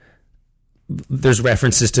 and there's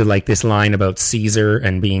references to like this line about Caesar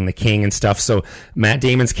and being the king and stuff. So Matt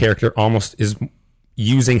Damon's character almost is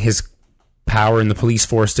using his power in the police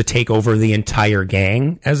force to take over the entire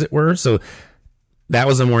gang, as it were. So that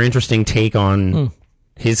was a more interesting take on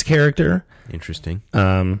his character. Interesting.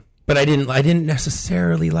 But I didn't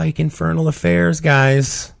necessarily like Infernal Affairs,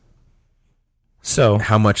 guys. So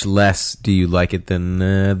How much less do you like it than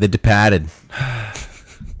The Departed?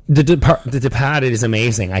 The Departed is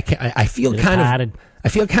amazing. I feel Departed. I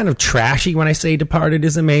feel kind of trashy when I say Departed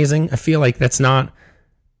is amazing. I feel like it's not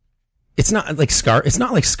like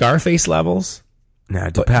Scarface levels. No,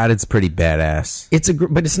 Departed's pretty badass.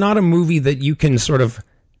 But it's not a movie that you can sort of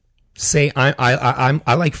say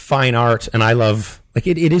I like fine art and I love, like,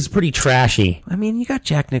 it is pretty trashy. I mean, you got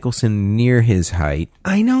Jack Nicholson near his height.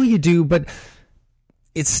 I know you do, but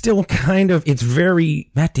it's still it's very,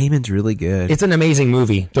 Matt Damon's really good. it's an amazing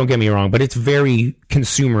movie. Don't get me wrong, but it's very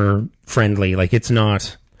consumer friendly. Like, it's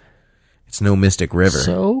not, It's no Mystic River.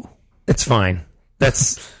 So it's fine.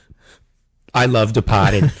 I love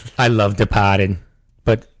Departed. I love Departed,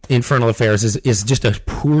 but Infernal Affairs is just a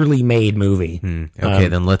poorly made movie. Okay,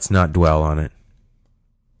 then let's not dwell on it.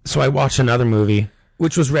 So I watched another movie,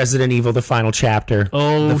 which was Resident Evil: The Final Chapter.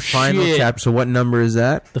 oh The final shit, chapter. So what number is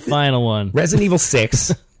that? the final one. Resident Evil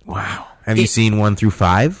 6. Wow. Have you seen 1 through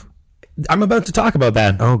 5? I'm about to talk about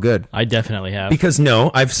that. Oh, good. I definitely have. Because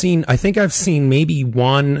I think I've seen maybe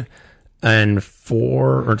 1 and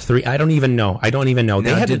 4 or 3. I don't even know.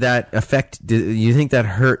 Now, did that affect? Do you think that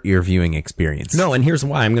hurt your viewing experience? No, and here's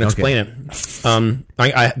why. I'm going to explain it.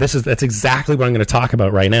 That's exactly what I'm going to talk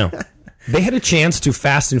about right now. They had a chance to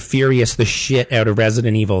Fast and Furious the shit out of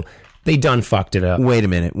Resident Evil. They done fucked it up. Wait a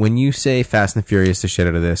minute. When you say Fast and Furious the shit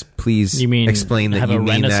out of this, please You mean explain that have you a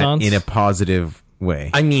mean that renaissance? in a positive way.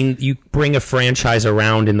 I mean, you bring a franchise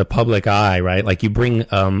around in the public eye, right? Like, you bring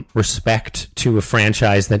respect to a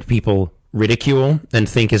franchise that people ridicule and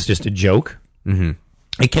think is just a joke. Mm-hmm.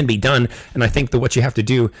 It can be done, and I think that what you have to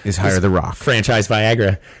do Is hire The Rock. Franchise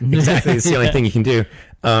Viagra. Exactly, it's the only thing you can do.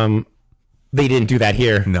 They didn't do that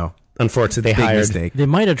here. No. Unfortunately, they Big hired. mistake. They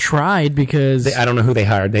might have tried because I don't know who they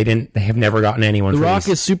hired. They didn't. They have never gotten anyone. The for Rock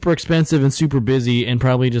these. is super expensive and super busy, and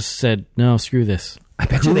probably just said, "No, screw this." I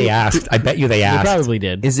bet you they asked. They probably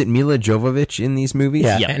did. Is it Mila Jovovich in these movies?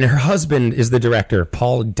 Yeah, Yeah. and her husband is the director,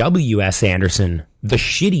 Paul W.S. Anderson, the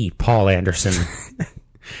shitty Paul Anderson.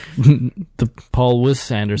 The Paul Wes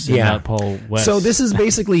Anderson, Yeah. not Paul West. So this is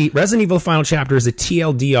basically Resident Evil Final Chapter is a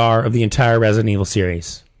TLDR of the entire Resident Evil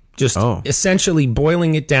series. Just essentially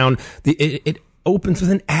boiling it down. It opens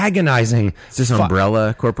with an agonizing. Is this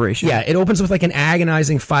Umbrella Corporation? Yeah, it opens with like an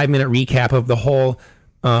agonizing 5-minute recap of the whole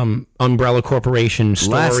Umbrella Corporation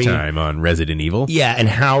story. Last time on Resident Evil. Yeah, and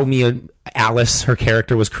how Alice, her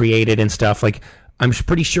character, was created and stuff. Like, I'm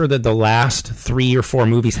pretty sure that the last 3 or 4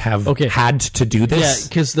 movies have had to do yeah, this.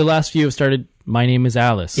 because the last few have started. My name is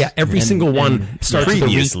Alice. Yeah, every single one starts with a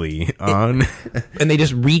Previously on. and they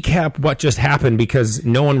just recap what just happened because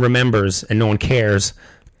no one remembers and no one cares.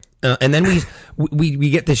 And then we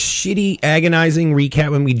get this shitty, agonizing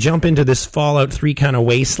recap when we jump into this Fallout 3 kind of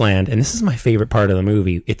wasteland. And this is my favorite part of the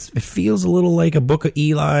movie. It feels a little like a Book of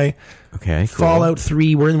Eli. Okay, cool. Fallout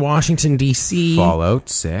 3, we're in Washington, D.C. Fallout,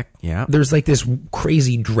 sick. Yeah. There's like this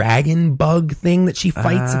crazy dragon bug thing that she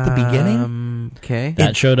fights at the beginning. Okay.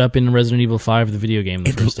 that showed up in Resident Evil 5, the video game.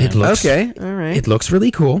 The first It time. looks Okay, all right. It looks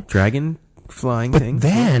really cool. Dragon flying But thing.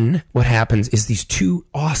 then what happens is these 2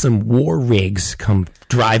 awesome war rigs come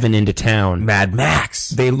driving into town. Mad Max.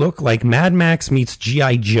 They look like Mad Max meets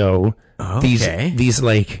G.I. Joe. Okay. These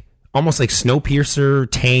like almost like Snowpiercer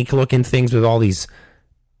tank looking things with all these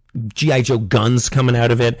G.I. Joe guns coming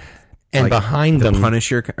out of it. And behind them,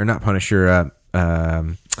 Punisher, or not Punisher,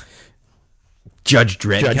 Judge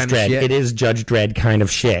Dredd. Judge kind of Dredd. shit. It is Judge Dredd kind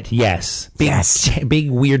of shit. Yes. Big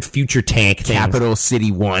weird future tank things. Capital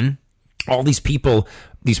City 1. All these people,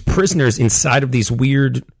 these prisoners inside of these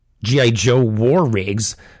weird G.I. Joe war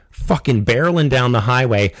rigs, fucking barreling down the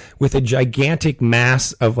highway with a gigantic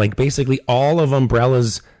mass of like basically all of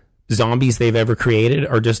Umbrella's zombies they've ever created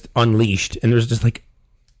are just unleashed. And there's just like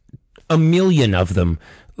a million of them.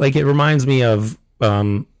 Like it reminds me of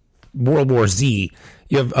World War Z.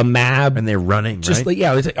 You have a MAB. And they're running, Just right? like,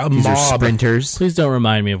 yeah, it's a These mob. are sprinters. Please don't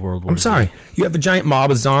remind me of World War I'm sorry. You have a giant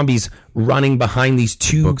mob of zombies running behind these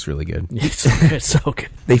two. Book's really good. It's so good, so good.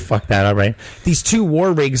 They fucked that up, right? These two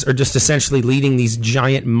war rigs are just essentially leading these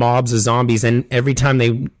giant mobs of zombies, and every time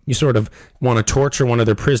you sort of want to torture one of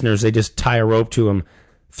their prisoners, they just tie a rope to them,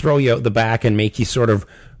 throw you out the back, and make you sort of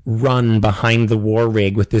run behind the war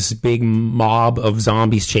rig with this big mob of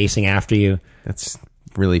zombies chasing after you. That's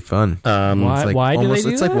really fun. Why, It's like why do they almost, do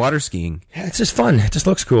it's that? like water skiing. Yeah, it's just fun. It just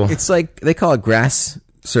looks cool. It's like they call it grass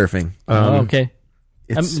surfing. Oh, okay.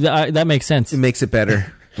 It's- That makes sense. It makes it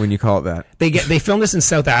better when you call it that. They filmed this in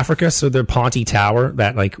South Africa, so their Ponte Tower,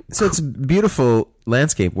 that like So it's a beautiful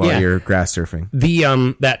landscape while Yeah. you're grass surfing. the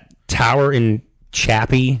that tower in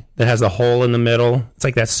Chappie that has a hole in the middle. It's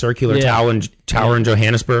like that circular Yeah. tower in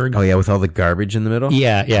Johannesburg. Oh yeah, with all the garbage in the middle.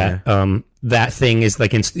 Yeah. That thing is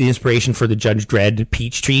like the inspiration for the Judge Dredd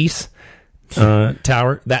peach trees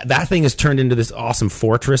tower. That thing is turned into this awesome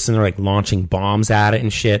fortress, and they're like launching bombs at it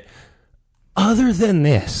and shit. Other than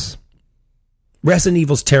this, Resident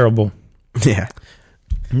Evil's terrible. Yeah.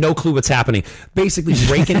 No clue what's happening. Basically,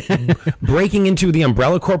 breaking into the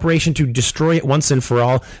Umbrella Corporation to destroy it once and for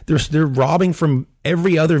all. They're robbing from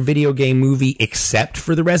every other video game movie except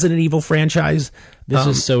for the Resident Evil franchise. This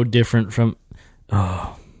is so different from.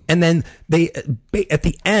 And then they, at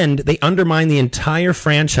the end, they undermine the entire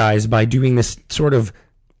franchise by doing this sort of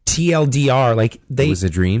TLDR. Like It they, was a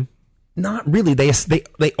dream. not really. They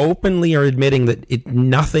openly are admitting that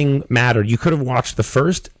nothing mattered. You could have watched the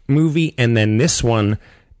first movie and then this one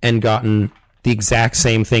and gotten the exact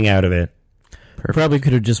same thing out of it. Probably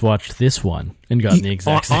could have just watched this one and gotten the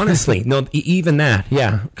exact same. Honestly, no, even that,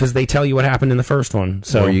 yeah, because they tell you what happened in the first one.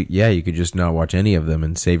 So Or you could just not watch any of them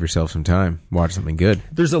and save yourself some time. Watch something good.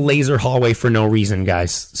 there's a laser hallway for no reason,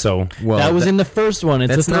 guys. So Well, That was in the first one.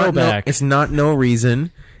 It's a that's not throwback. it's not no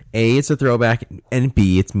reason. A, it's a throwback, and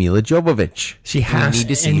B, it's Mila Jovovich. She has- You need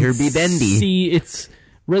to see And her be bendy. See, it's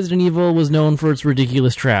Resident Evil was known for its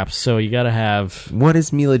ridiculous traps, so you got to have. What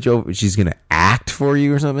is Mila Jovovich? She's gonna act for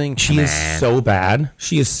you or something? she is so bad.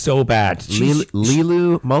 She is so bad.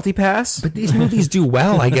 Lilu multipass. But these movies do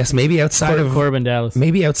well, I guess. Maybe outside of Corbin Dallas.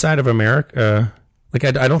 maybe outside of America. Like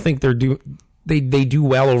I don't think they do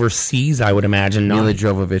well overseas. I would imagine. Not. Mila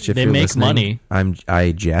Jovovich, if They you're make listening, money.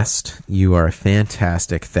 I jest. You are a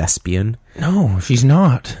fantastic thespian. No, she's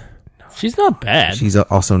not. She's not bad. She's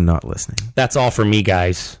also not listening. That's all for me,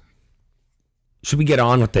 guys. Should we get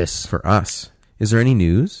on with this? For us, is there any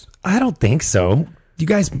news? I don't think so. You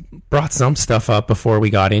guys brought some stuff up before we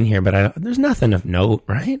got in here, but there's nothing of note,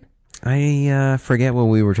 right? I forget what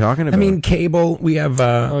we were talking about. I mean, Cable. We have.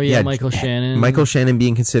 oh yeah, yeah, Michael Shannon. Michael Shannon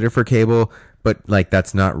being considered for Cable, but like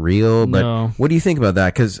that's not real. But No. what do you think about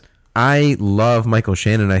that? Because I love Michael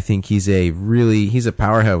Shannon. I think he's a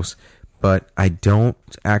powerhouse. But I don't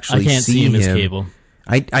actually I can't see him as Cable.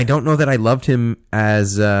 I don't know that I loved him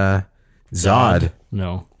as Zod.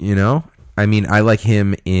 No. You know, I mean, I like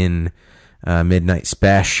him in Midnight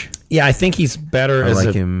Special. Yeah, I think he's better I as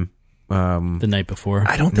like a. him. The night before.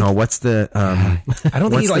 I don't think. No, what's the I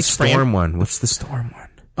don't think what's he the likes storm one? What's the storm one?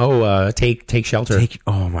 Oh, take shelter.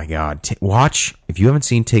 Oh my God! Watch if you haven't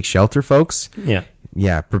seen Take Shelter, folks. Yeah.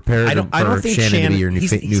 Yeah, prepare I don't for think Shannon to be your new,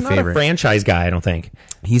 he's new not favorite. a franchise guy. I don't think.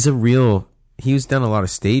 He's done a lot of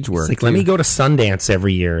stage work. It's like, let too. me go to Sundance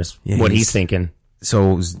every year is Yeah, what he's- he's thinking.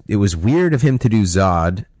 So it was weird of him to do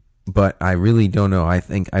Zod, but I really don't know. I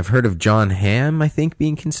think I've heard of John Hamm. I think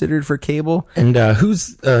being considered for Cable. And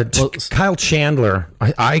who's Kyle Chandler?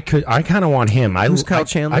 I kind of want him. Who's Kyle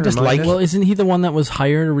Chandler? I just Remind like us. Well, isn't he the one that was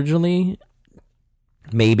hired originally?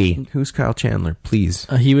 maybe Who's Kyle Chandler? Please.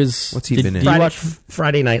 He was. What's he did, been in? Did you watch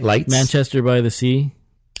Friday Night Lights, Manchester by the Sea?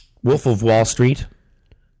 Wolf of Wall Street.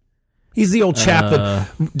 He's the old chap that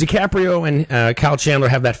DiCaprio and Kyle Chandler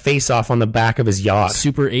have that face off on the back of his yacht.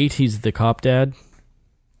 Super 8. He's the cop dad.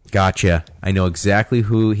 Gotcha. I know exactly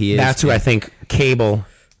who he is. That's who I think Cable.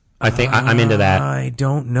 I think I'm into that. I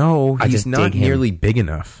don't know. I He's just not dig him. nearly big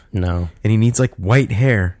enough, No, and he needs like white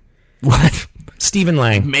hair. What? Stephen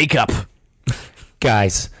Lang. Makeup.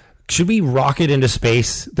 Guys, should we rocket into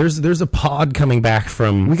space? There's a pod coming back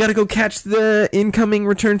from. We got to go catch the incoming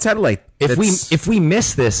return satellite. If we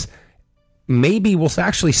miss this, maybe we'll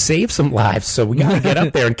actually save some lives. So we got to get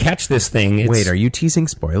up there and catch this thing. Wait, are you teasing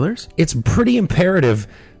spoilers? It's pretty imperative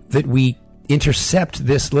that we intercept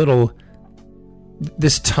this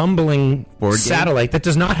tumbling satellite that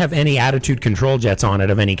does not have any attitude control jets on it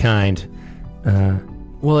of any kind.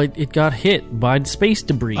 Well, it got hit by space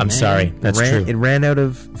debris. I'm sorry. That's true. It ran out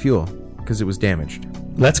of fuel because it was damaged.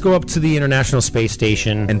 Let's go up to the International Space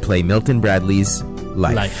Station and play Milton Bradley's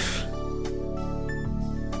Life.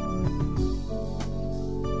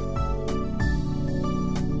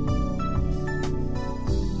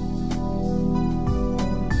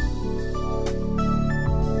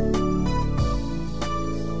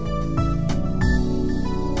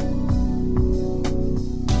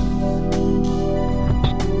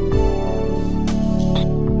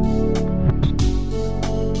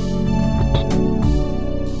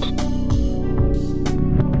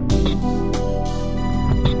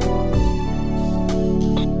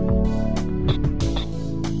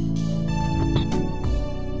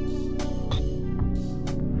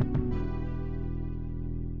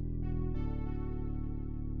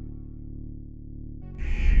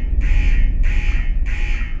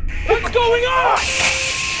 What's going on?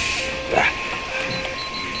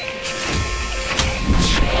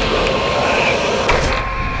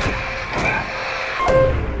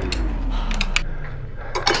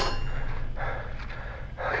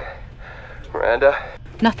 Miranda?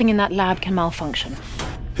 Nothing in that lab can malfunction.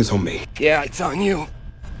 It's on me. Yeah, it's on you.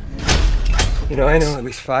 You know, I know at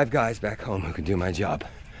least 5 guys back home who can do my job.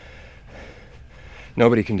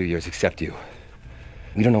 Nobody can do yours except you.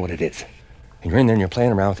 We don't know what it is. And you're in there and you're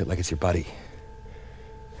playing around with it like it's your buddy.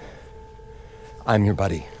 I'm your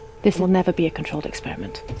buddy. This will never be a controlled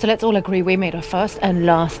experiment. So let's all agree we made our first and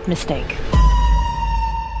last mistake.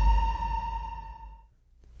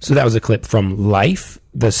 So that was a clip from Life.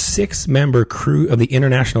 The 6-member crew of the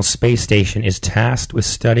International Space Station is tasked with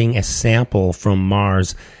studying a sample from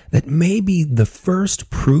Mars that may be the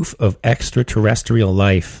first proof of extraterrestrial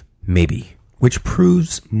life. Maybe. Which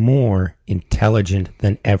proves more intelligent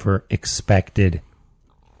than ever expected.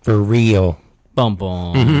 For real. Bum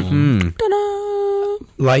bum. Mm-hmm.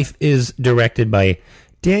 Life is directed by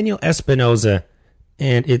Daniel Espinosa,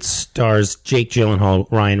 and it stars Jake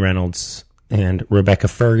Gyllenhaal, Ryan Reynolds, and Rebecca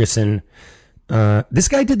Ferguson. This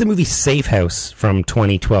guy did the movie Safe House from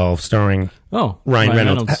 2012, starring Ryan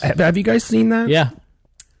Reynolds. Have you guys seen that? Yeah.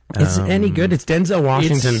 Is it any good? It's Denzel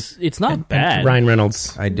Washington. It's not bad. And Ryan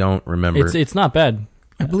Reynolds. I don't remember. It's not bad.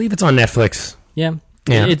 I believe it's on Netflix. Yeah.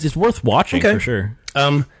 It's worth watching for sure.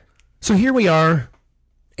 So here we are.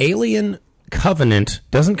 Alien Covenant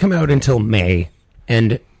doesn't come out until May,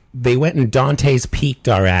 and they went and Dante's peaked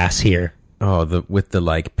our ass here. Oh, with the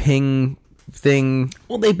like ping thing.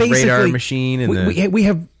 Well, they basically radar machine and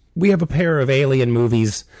we have a pair of Alien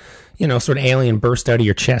movies, you know, sort of Alien burst out of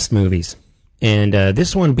your chest movies, and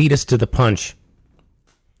this one beat us to the punch.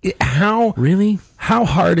 How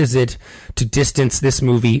hard is it to distance this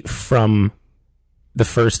movie from the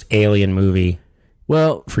first Alien movie?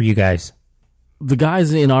 Well, for you guys. The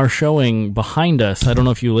guys in our showing behind us, I don't know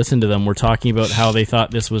if you listened to them, were talking about how they thought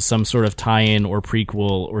this was some sort of tie-in or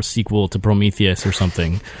prequel or sequel to Prometheus or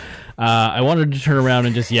something. I wanted to turn around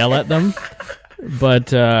and just yell at them,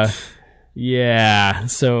 but yeah.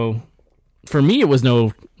 So for me, it was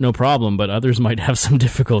no problem, but others might have some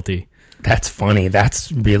difficulty. That's funny.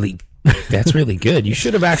 That's really good. You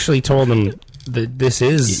should have actually told them that this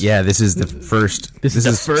is. Yeah, this is the first. This is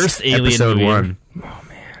the first Alien episode movie. 1. Oh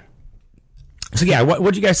man. So yeah,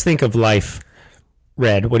 what do you guys think of Life?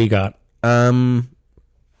 Red, what do you got?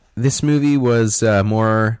 This movie was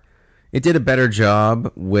more. It did a better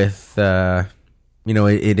job with.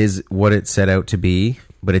 It is what it set out to be,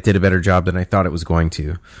 but it did a better job than I thought it was going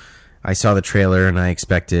to. I saw the trailer and I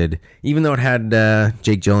expected, even though it had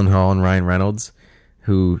Jake Gyllenhaal and Ryan Reynolds,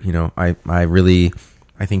 who, you know, I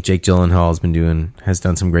think Jake Gyllenhaal has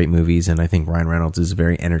done some great movies, and I think Ryan Reynolds is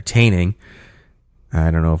very entertaining. I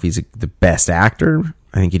don't know if he's the best actor.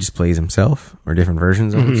 I think he just plays himself or different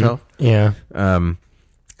versions of himself. Yeah.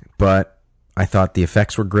 But I thought the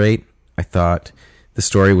effects were great. I thought the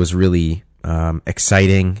story was really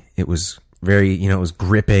exciting. It was very, it was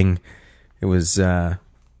gripping. It was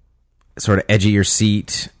sort of edge of your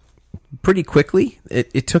seat pretty quickly.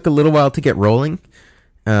 It took a little while to get rolling.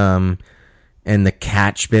 And the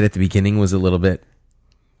catch bit at the beginning was a little bit,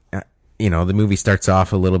 the movie starts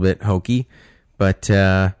off a little bit hokey, but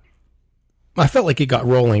I felt like it got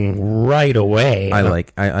rolling right away.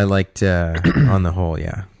 I liked on the whole,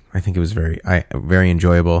 yeah. I think it was very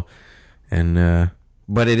enjoyable, and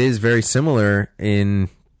but it is very similar in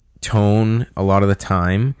tone a lot of the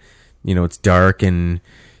time. You know, it's dark, and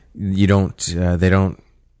they don't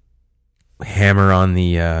hammer on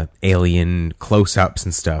the alien close-ups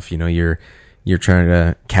and stuff. You know, you're trying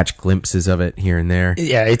to catch glimpses of it here and there.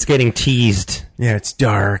 Yeah, it's getting teased. Yeah, it's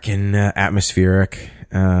dark and atmospheric.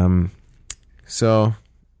 So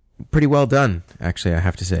pretty well done, actually, I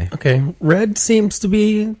have to say. Okay, Red seems to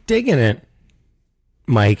be digging it.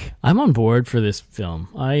 Mike, I'm on board for this film.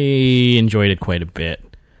 I enjoyed it quite a bit.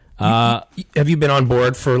 Have you been on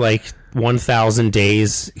board for like 1,000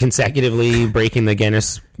 days consecutively, breaking the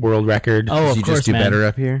Guinness World Record? Oh, of you course, just do man. better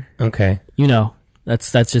up here? Okay. You know,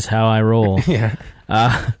 that's just how I roll. Yeah.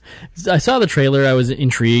 I saw the trailer. I was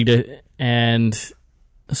intrigued and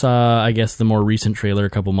saw, I guess, the more recent trailer a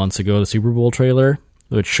couple months ago, the Super Bowl trailer,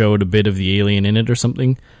 which showed a bit of the alien in it or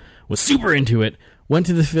something. Was super into it. Went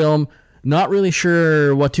to the film, not really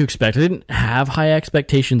sure what to expect. I didn't have high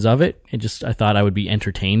expectations of it. I thought I would be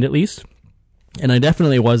entertained at least. And I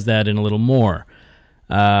definitely was that and a little more.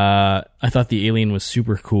 I thought the alien was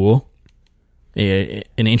super cool. An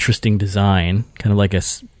interesting design, kind of like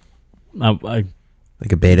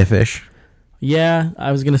like a beta fish. Yeah,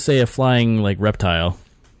 I was gonna say a flying like reptile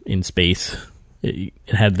in space. It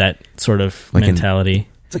had that sort of Like mentality.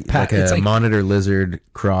 It's Like a monitor lizard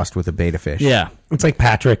crossed with a beta fish. Yeah, It's like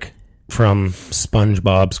Patrick from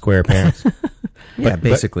SpongeBob SquarePants. Yeah,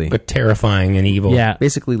 basically. But terrifying and evil. yeah.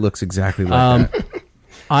 Basically looks exactly like that.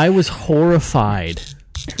 I was horrified.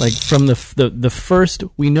 Like from the first,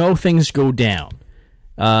 we know things go down.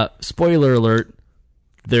 Spoiler alert: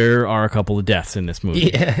 there are a couple of deaths in this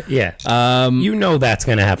movie. Yeah. You know that's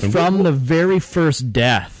going to happen. From the very first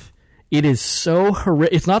death, it is so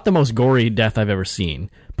horrific. It's not the most gory death I've ever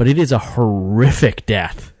seen, but it is a horrific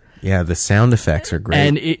death. Yeah, the sound effects are great.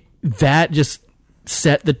 And that just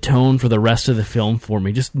set the tone for the rest of the film for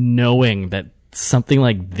me, just knowing that something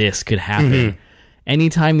like this could happen. Mm-hmm.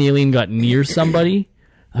 Anytime the alien got near somebody,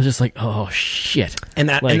 I was just like, oh, shit. And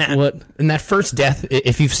what? that first death,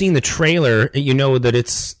 if you've seen the trailer, you know that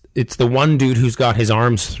it's the one dude who's got his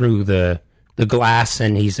arms through the glass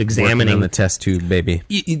and he's Working examining on the test tube, baby.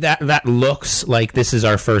 that looks like this is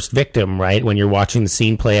our first victim, right? When you're watching the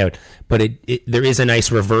scene play out, but there is a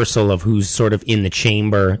nice reversal of who's sort of in the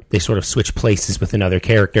chamber. They sort of switch places with another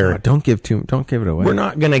character. Oh, don't give it away. We're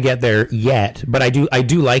not gonna get there yet, but I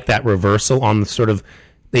do like that reversal on the sort of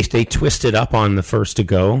they twist it up on the first to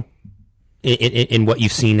go in what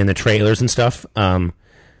you've seen in the trailers and stuff. But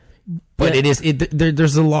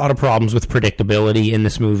there's a lot of problems with predictability in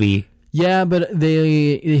this movie. Yeah, but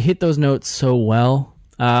they hit those notes so well.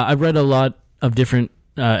 I've read a lot of different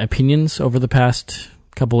opinions over the past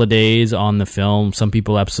couple of days on the film. Some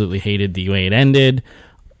people absolutely hated the way it ended.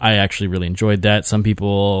 I actually really enjoyed that. Some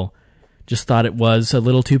people just thought it was a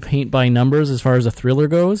little too paint by numbers as far as a thriller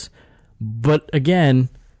goes. But again,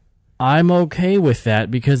 I'm okay with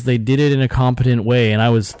that because they did it in a competent way, and I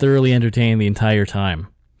was thoroughly entertained the entire time.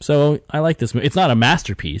 So I like this movie. It's not a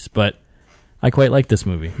masterpiece, but I quite like this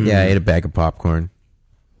movie. Yeah, I ate a bag of popcorn.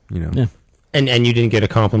 You know. Yeah. And you didn't get a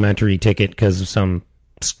complimentary ticket because of some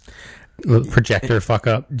projector fuck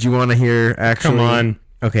up. Do you want to hear actually? Come on.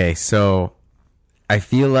 Okay, so I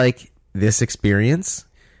feel like this experience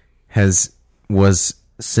was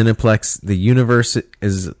Cineplex. The universe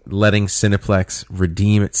is letting Cineplex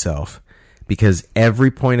redeem itself because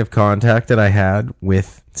every point of contact that I had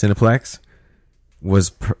with Cineplex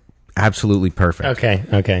was absolutely perfect.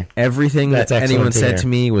 Okay. Everything That's that anyone excellent to said hear. to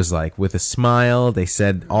me was like with a smile. They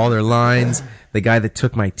said all their lines. The guy that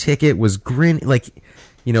took my ticket was grinning. Like,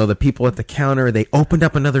 you know, the people at the counter, they opened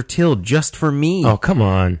up another till just for me. Oh, come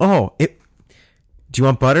on. Oh, do you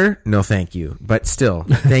want butter? No, thank you. But still,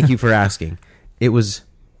 thank you for asking. It was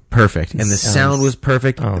perfect. And the sound was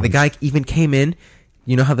perfect. The guy even came in.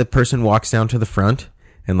 You know how the person walks down to the front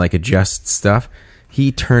and like adjusts stuff?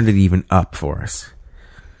 He turned it even up for us.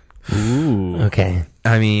 Ooh. Okay.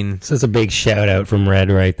 I mean, So it's a big shout out from Red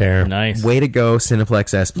right there. Nice. way to go,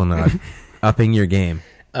 Cineplex Esplanade. Upping your game.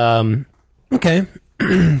 Okay.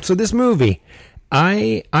 So this movie,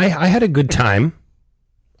 I had a good time.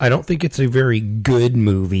 I don't think it's a very good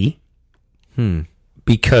movie.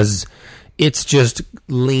 Because it's just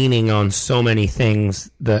leaning on so many things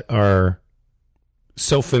that are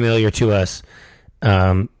so familiar to us.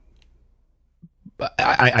 I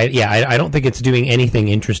don't think it's doing anything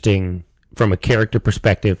interesting from a character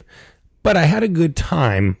perspective, but I had a good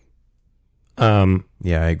time.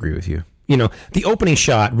 Yeah, I agree with you. You know, the opening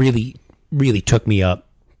shot really, really took me up.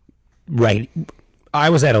 Right. I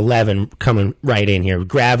was at 11 coming right in here.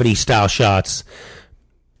 Gravity style shots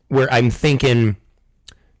where I'm thinking,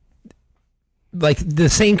 like, the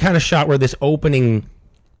same kind of shot where this opening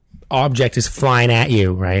object is flying at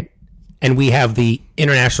you, right? And we have the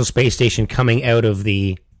International Space Station coming out of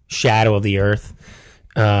the shadow of the Earth.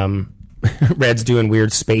 Red's doing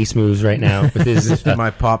weird space moves right now with his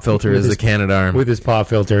My pop filter is the Canadarm. with his paw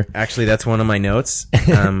filter. Actually, that's one of my notes.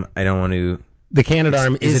 I don't want to. The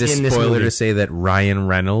Canadarm Is it in a this spoiler movie. to say that Ryan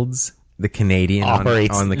Reynolds, the Canadian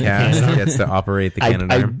Operates on the the cast, Canadarm. gets to operate the I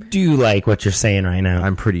Canadarm? do like what you're saying right now.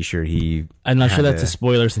 I'm pretty sure he. I'm not sure had that's a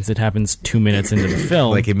spoiler since it happens 2 minutes into the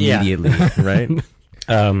film. like immediately, right?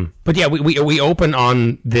 But yeah, we open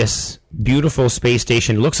on this beautiful space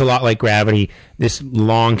station. It looks a lot like Gravity. This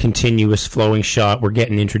long, continuous, flowing shot. We're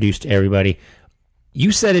getting introduced to everybody.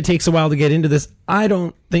 You said it takes a while to get into this. I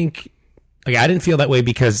don't think... Like, I didn't feel that way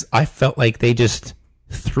because I felt like they just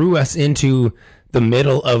threw us into the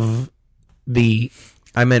middle of the...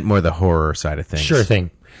 I meant more the horror side of things. Sure thing.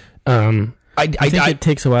 I think it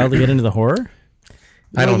takes a while to get into the horror?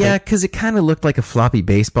 I don't. Yeah, because it kind of looked like a floppy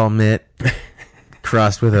baseball mitt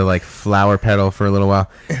crossed with a like flower petal for a little while.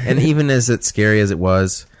 And even as it's scary as it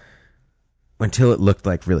was, until it looked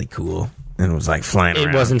like really cool and was like flying around.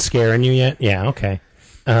 It wasn't scaring you yet? Yeah, okay.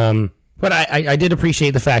 But I did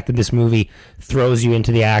appreciate the fact that this movie throws you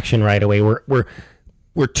into the action right away.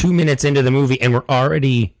 We're 2 minutes into the movie and we're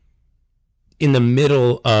already in the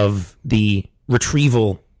middle of the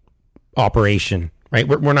retrieval operation. Right,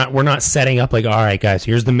 we're not setting up like, all right, guys,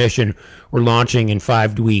 here's the mission. We're launching in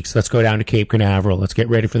 5 weeks. Let's go down to Cape Canaveral. Let's get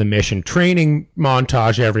ready for the mission. Training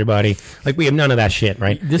montage, everybody. Like, we have none of that shit,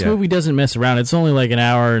 right? This movie doesn't mess around. It's only like an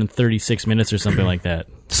hour and 36 minutes or something like that.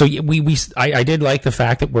 So I did like the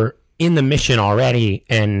fact that we're in the mission already,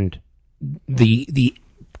 and the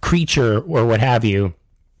creature or what have you,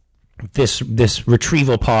 this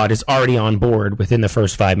retrieval pod is already on board within the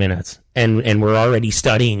first 5 minutes, and we're already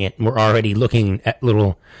studying it, and we're already looking at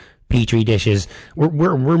little petri dishes.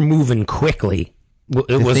 We're moving quickly.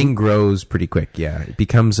 The thing grows pretty quick. Yeah, it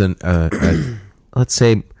becomes a let's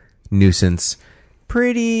say nuisance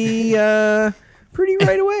pretty right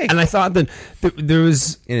away. And I thought that there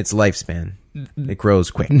was in its lifespan, it grows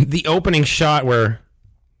quick. The opening shot where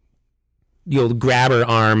you'll grab her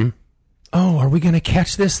arm. Oh, are we going to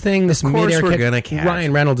catch this thing? This Of course midair we're catch? gonna catch.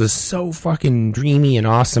 Ryan Reynolds is so fucking dreamy and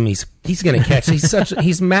awesome. He's going to catch.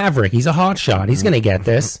 He's Maverick. He's a hot shot. He's going to get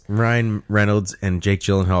this. Ryan Reynolds and Jake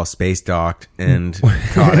Gyllenhaal space docked and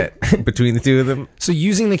caught it between the two of them. So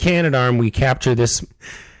using the Canadarm, we capture this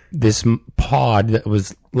pod that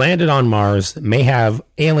was landed on Mars that may have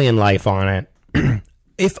alien life on it.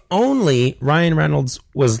 If only Ryan Reynolds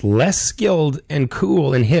was less skilled and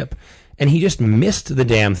cool and hip, and he just missed the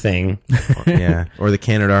damn thing. Yeah, or the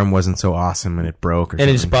Canadarm wasn't so awesome and it broke, or and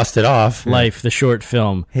it just busted off. Life, the short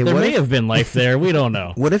film. Hey, there what may if- have been life there. We don't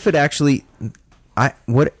know. What if it actually?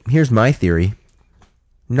 Here's my theory.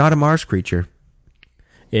 Not a Mars creature.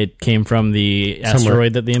 It came from the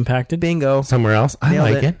asteroid that they impacted. Bingo. Somewhere else. I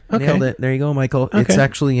Nailed like it. Okay. Nailed it. There you go, Michael. Okay. It's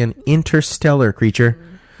actually an interstellar creature.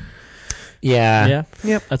 Yeah. Yeah,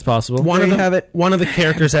 Yep. that's possible. There you have it. One of the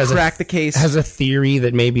characters has Crack the case. has a theory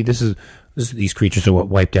that maybe these creatures are what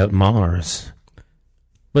wiped out Mars.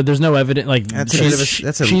 But there's no evidence. Like That's a bit of a-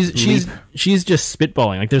 that's a she's just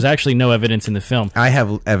spitballing. Like there's actually no evidence in the film. I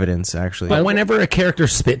have evidence actually. But whenever a character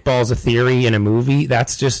spitballs a theory in a movie,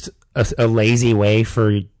 that's just a lazy way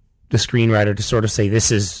for the screenwriter to sort of say this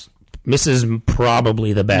is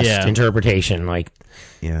probably the best interpretation. Like,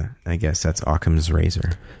 Yeah, I guess that's Occam's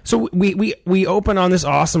razor. so we open on this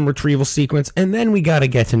awesome retrieval sequence, and then we got to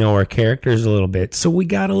get to know our characters a little bit. So we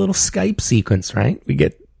got a little Skype sequence, right? We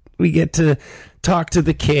get to talk to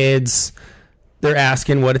the kids. They're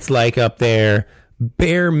asking what it's like up there.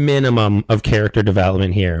 Bare minimum of character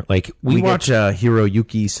development here. Like We watch. watch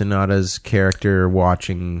Hiroyuki Sanada's character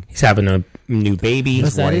watching He's having a new baby.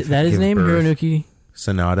 What's that? wife That his give name, birth. Hironuki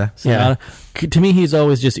Sanada. Yeah. To me, he's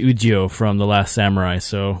always just Ujio from The Last Samurai.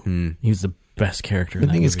 So he's the best character. I in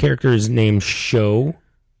that think his movie. character is named Sho.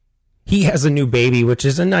 He has a new baby, which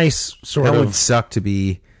is a nice sort That of would suck to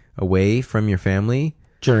be away from your family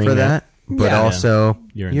during for that, but Yeah. also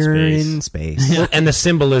You're you're in in space. space. And the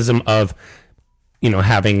symbolism of,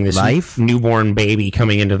 having this Life? newborn baby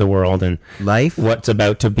coming into the world and Life. what's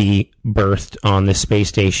about to be birthed on this space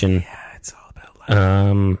station. Yeah, it's all about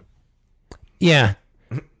life. Yeah.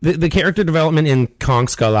 The character development in Kong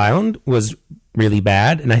Skull Island was really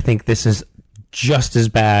bad, and I think this is just as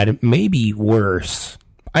bad, maybe worse.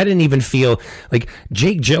 I didn't even feel like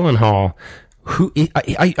Jake Gyllenhaal, who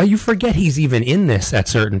you forget he's even in this at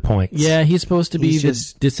certain points. Yeah, he's supposed to be He's the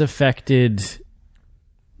just- disaffected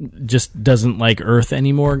just doesn't like Earth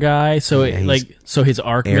anymore guy. So so his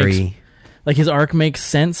arc airy. his arc makes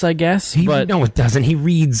sense, I guess. But no, it doesn't. He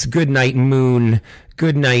reads Goodnight Moon,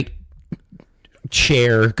 Goodnight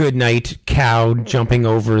Chair, Goodnight Cow jumping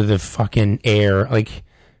over the fucking air. Like,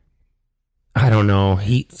 I don't know.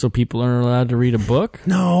 So people aren't allowed to read a book?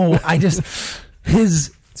 No,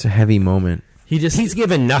 It's a heavy moment. He's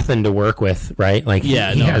given nothing to work with, right? Like,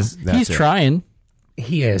 he's trying.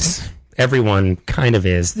 He is. Everyone kind of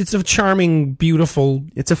is. It's a charming, beautiful.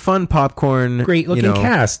 It's a fun popcorn, great looking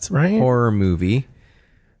cast, right? Horror movie.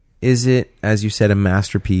 Is it, as you said, a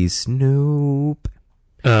masterpiece? Nope.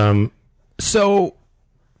 So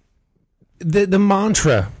the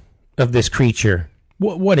mantra of this creature,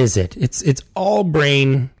 what is it? It's all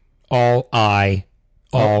brain, all eye,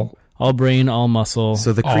 all brain, all muscle.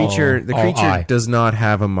 So the creature does not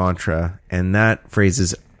have a mantra, and that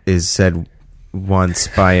phrase is said once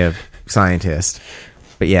by a scientist.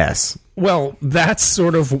 But yes. Well, that's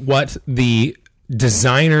sort of what the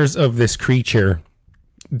designers of this creature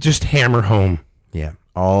just hammer home. Yeah.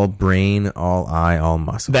 All brain, all eye, all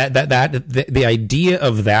muscle. The idea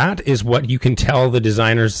of that is what you can tell the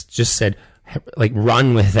designers just said, like,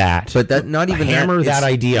 run with that. But that not even hammer that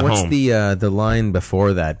idea what's home. The line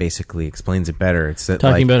before that basically explains it better. It's that,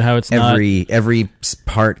 talking about how it's every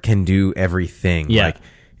part can do everything. Yeah. Like,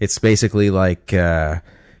 it's basically like this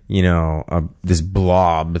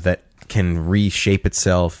blob that can reshape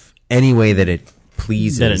itself any way that it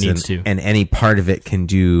pleases, that it needs to, and any part of it can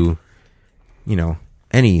do,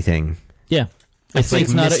 anything. Yeah, It's like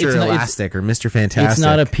Mr. Elastic or Mr. Fantastic. It's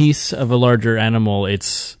not a piece of a larger animal.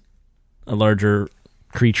 It's a larger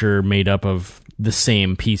creature made up of the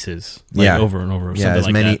same pieces, over and over. Yeah,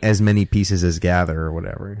 as many pieces as gather or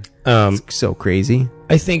whatever. It's so crazy.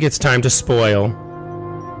 I think it's time to spoil.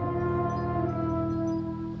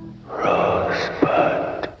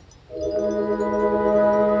 Rosebud.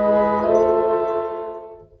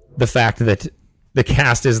 The fact that the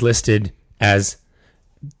cast is listed as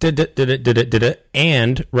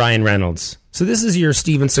and Ryan Reynolds. So this is your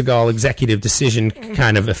Steven Seagal executive decision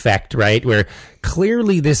kind of effect, right? Where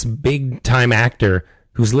clearly this big time actor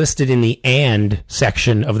who's listed in the and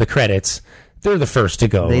section of the credits, they're the first to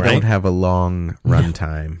go. They right? don't have a long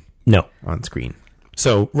runtime. No. On screen.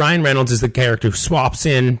 So Ryan Reynolds is the character who swaps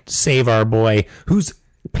in to save our boy, who's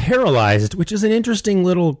paralyzed, which is an interesting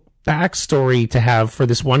little backstory to have for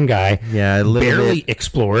this one guy. Yeah, a little barely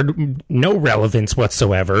explored, no relevance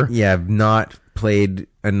whatsoever. Yeah, not played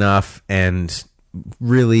enough, and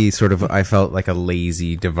really sort of, I felt like a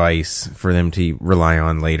lazy device for them to rely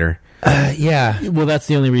on later. Yeah. Well, that's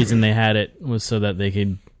the only reason they had it, was so that they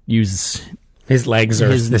could use his legs, or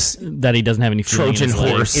that he doesn't have any Trojan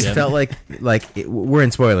horse. It felt like we're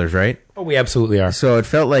in spoilers, right? Oh, we absolutely are. So it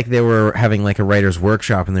felt like they were having like a writer's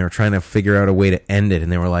workshop, and they were trying to figure out a way to end it, and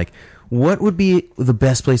they were like, what would be the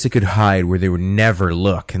best place it could hide where they would never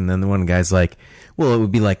look? And then the one guy's like, well, it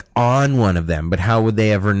would be like on one of them, but how would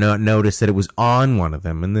they ever notice that it was on one of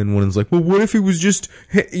them? And then one's like, well, what if he was just,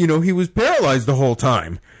 he was paralyzed the whole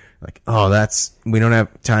time? Like, we don't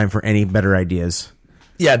have time for any better ideas.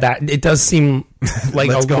 Yeah, that it does seem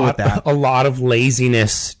like a lot of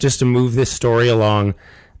laziness just to move this story along.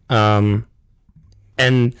 And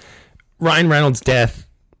Ryan Reynolds' death,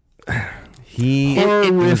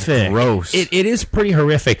 horrific. Gross. It is pretty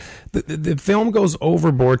horrific. The film goes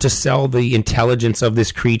overboard to sell the intelligence of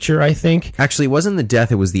this creature, I think. Actually, it wasn't the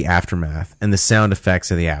death, it was the aftermath and the sound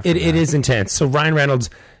effects of the aftermath. It is intense. So Ryan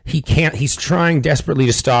Reynolds, he's trying desperately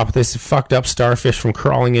to stop this fucked up starfish from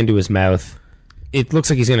crawling into his mouth. It looks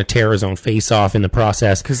like he's going to tear his own face off in the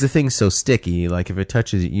process. Because the thing's so sticky, like if it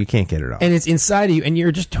touches you, you can't get it off. And it's inside of you, and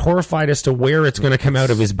you're just horrified as to where it's going to come out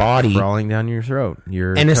of his body. Crawling down your throat.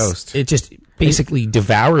 You're toast. It just basically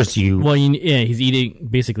devours you. Well, he's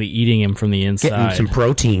basically eating him from the inside. Getting some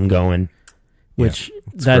protein going. Which,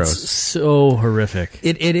 that's gross. So horrific.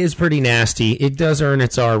 It is pretty nasty. It does earn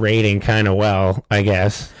its R rating kind of well, I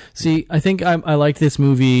guess. See, I think I liked this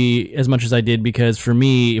movie as much as I did because for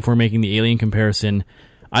me, if we're making the Alien comparison,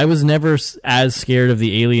 I was never as scared of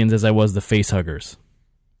the aliens as I was the facehuggers.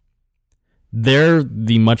 They're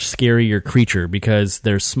the much scarier creature because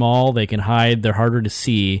they're small, they can hide, they're harder to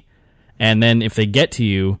see, and then if they get to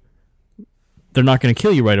you, they're not going to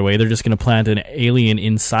kill you right away. They're just going to plant an alien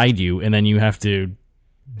inside you, and then you have to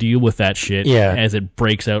deal with that shit as it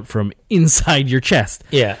breaks out from inside your chest.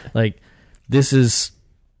 Yeah. Like, this is...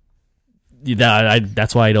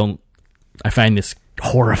 that's why I find this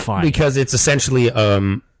horrifying. Because it's essentially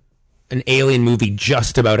an alien movie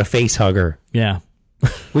just about a facehugger. Yeah.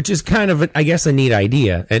 Which is kind of, I guess, a neat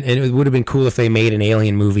idea. And it would have been cool if they made an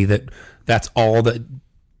alien movie that's all that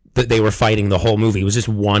that they were fighting the whole movie. It was just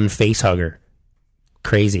one face hugger.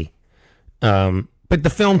 Crazy. But the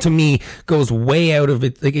film to me goes way out of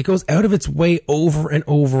it. Like it goes out of its way over and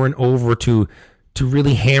over and over to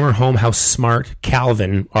really hammer home how smart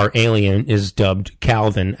Calvin, our alien, is dubbed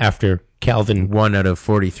Calvin after Calvin. 1 out of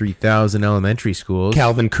 43,000 elementary schools.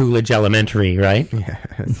 Calvin Coolidge Elementary, right? Yeah.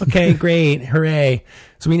 Okay, great. Hooray.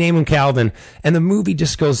 So we name him Calvin. And the movie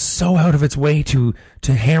just goes so out of its way to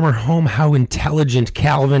hammer home how intelligent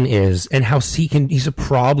Calvin is and how he's a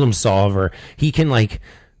problem solver. He can like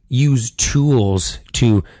use tools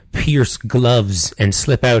to pierce gloves and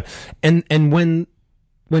slip out. And when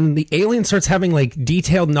the alien starts having like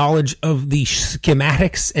detailed knowledge of the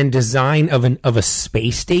schematics and design of a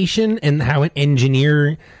space station and how an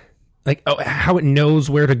engineer, like how it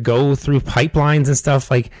knows where to go through pipelines and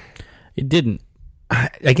stuff, like it didn't.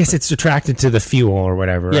 I guess it's attracted to the fuel or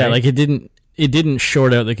whatever. Yeah, right? like it didn't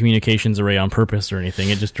short out the communications array on purpose or anything.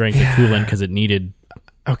 It just drank the coolant because it needed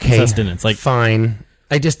sustenance. Like fine.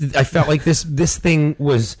 I felt like this thing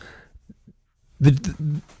was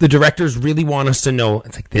the directors really want us to know.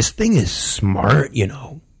 It's like this thing is smart, you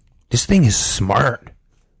know. This thing is smart.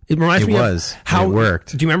 It reminds me of how it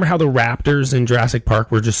worked. Do you remember how the raptors in Jurassic Park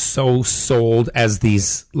were just so sold as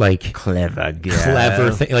these like clever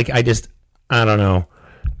thing? Like I don't know.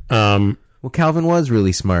 Well, Calvin was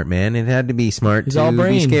really smart, man. It had to be smart He's to all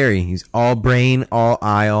brain. be scary. He's all brain, all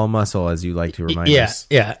eye, all muscle, as you like to remind us.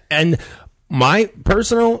 Yeah. And my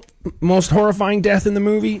personal most horrifying death in the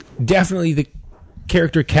movie, definitely the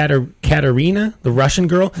character Katerina, the Russian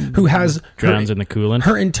girl, who has drowns in the coolant.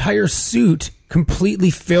 Her entire suit completely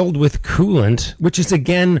filled with coolant, which is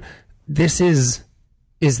again,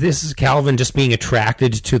 is this Calvin just being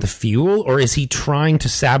attracted to the fuel, or is he trying to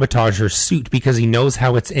sabotage her suit because he knows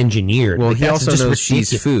how it's engineered? Well, like, he that's also just knows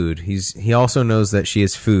she's ridiculous. food. He also knows that she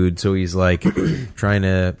is food, so he's like trying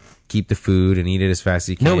to keep the food and eat it as fast as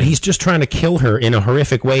he can. No, he's just trying to kill her in a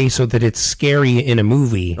horrific way so that it's scary in a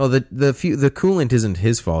movie. Oh, the coolant isn't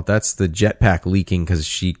his fault. That's the jetpack leaking because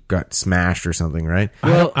she got smashed or something, right?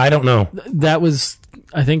 Well, I don't know.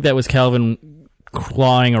 I think that was Calvin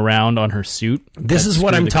clawing around on her suit. This is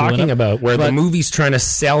what I'm talking about, where the movie's trying to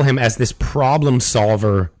sell him as this problem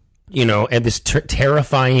solver, you know, and this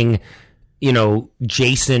terrifying, you know,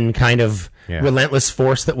 Jason kind of relentless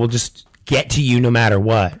force that will just get to you no matter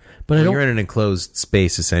what. But you're in an enclosed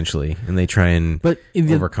space essentially, and they try and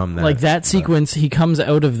overcome that. Like that sequence, he comes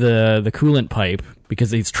out of the coolant pipe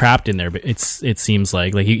because he's trapped in there. But it seems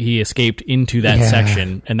like he escaped into that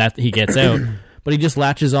section, and that he gets out. But he just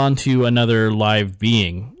latches onto another live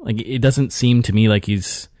being. Like it doesn't seem to me like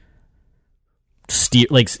he's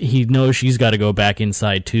like he knows she's got to go back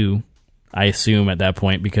inside too. I assume at that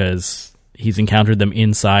point because he's encountered them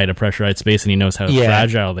inside a pressurized space and he knows how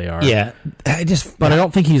fragile they are. Yeah, but I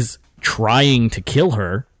don't think he's trying to kill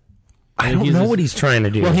her. I don't know what he's trying to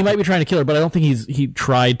do. Well, he might be trying to kill her, but I don't think he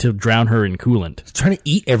tried to drown her in coolant. He's trying to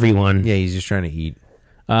eat everyone. Yeah, he's just trying to eat.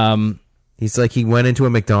 He's like he went into a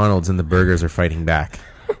McDonald's and the burgers are fighting back.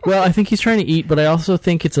 Well, I think he's trying to eat, but I also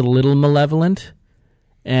think it's a little malevolent.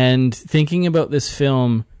 And thinking about this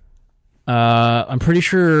film, I'm pretty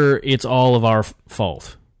sure it's all of our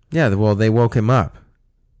fault. Yeah, well, they woke him up.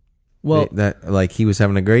 Well, he was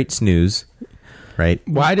having a great snooze, right?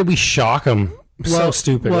 Why did we shock him? So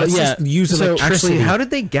stupid. Well, Let's just use electricity. Actually, how did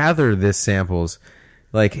they gather this samples?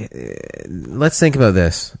 Like, let's think about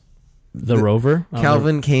this. The rover?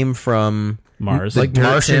 Calvin came from Mars. Like dirt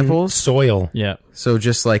Martian samples? soil. Yeah. So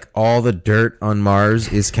just like all the dirt on Mars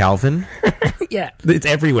is Calvin? Yeah. It's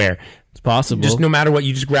everywhere. It's possible. Just no matter what,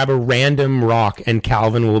 you just grab a random rock and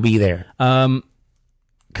Calvin will be there.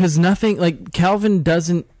 Because nothing, like, Calvin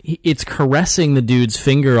doesn't, it's caressing the dude's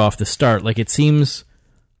finger off the start. Like, it seems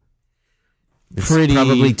pretty...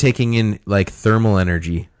 probably taking in, like, thermal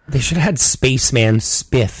energy. They should have had Spaceman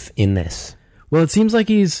Spiff in this. Well, it seems like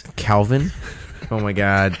he's... Calvin? Oh, my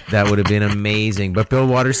God. That would have been amazing. But Bill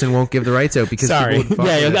Watterson won't give the rights out because Sorry. people would fuck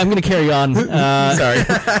with it. I'm going to carry on. Sorry.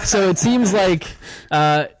 So it seems like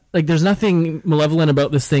there's nothing malevolent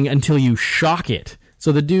about this thing until you shock it.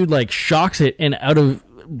 So the dude, like, shocks it, and out of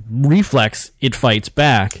reflex, it fights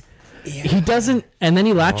back. Yeah. He doesn't, and then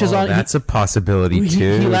he latches on. That's a possibility,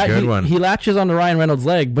 too. Good one. He latches onto Ryan Reynolds'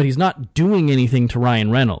 leg, but he's not doing anything to Ryan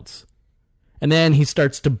Reynolds. And then he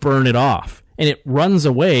starts to burn it off. And it runs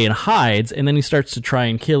away and hides, and then he starts to try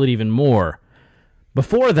and kill it even more.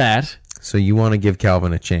 Before that... So you want to give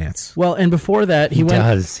Calvin a chance. Well, and before that, he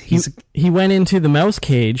went into the mouse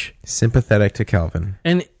cage. Sympathetic to Calvin.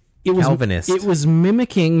 And it was Calvinist. It was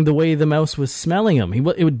mimicking the way the mouse was smelling him.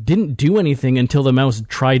 It didn't do anything until the mouse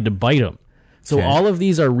tried to bite him. So all of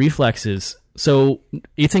these are reflexes So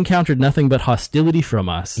it's encountered nothing but hostility from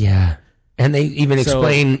us. Yeah. And they even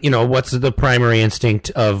explain, what's the primary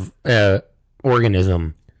instinct of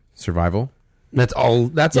organism. Survival. That's all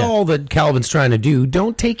that Calvin's trying to do.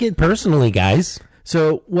 Don't take it personally, guys.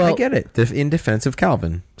 So, well, I get it. In defense of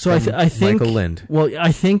Calvin. So I think Michael Lind. Well,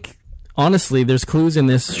 I think honestly, there's clues in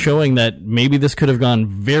this showing that maybe this could have gone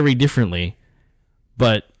very differently,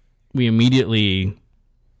 but we immediately,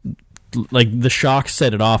 like, the shock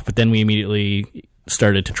set it off, but then we immediately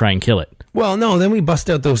started to try and kill it. Well, no, then we bust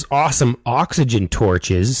out those awesome oxygen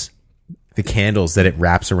torches. The candles that it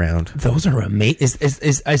wraps around. Those are amazing.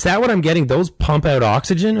 Is that what I'm getting? Those pump out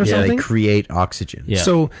oxygen or something? Yeah, they create oxygen. Yeah.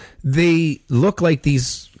 So they look like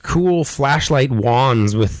these cool flashlight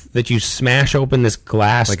wands that you smash open this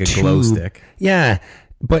glass like a tube. glow stick. Yeah,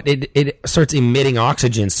 but it starts emitting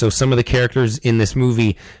oxygen. So some of the characters in this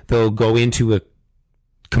movie, they'll go into a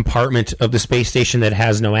compartment of the space station that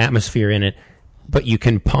has no atmosphere in it, but you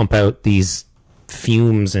can pump out these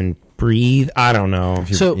fumes and breathe. I don't know.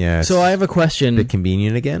 So I have a question. A bit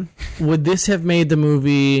convenient again. Would this have made the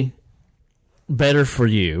movie better for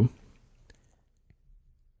you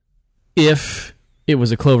if it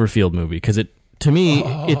was a Cloverfield movie? Because to me,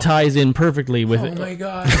 it ties in perfectly with it. Oh my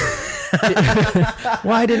God.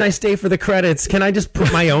 Why didn't I stay for the credits? Can I just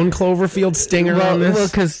put my own Cloverfield stinger on this? Well,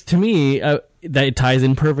 because to me, that it ties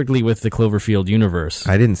in perfectly with the Cloverfield universe.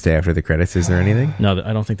 I didn't stay after the credits. Is there anything? No,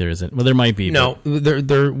 I don't think there isn't. Well, there might be. No,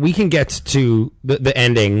 we can get to the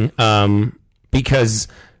ending because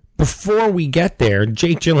before we get there,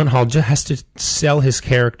 Jake Gyllenhaal just has to sell his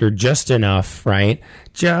character just enough, right?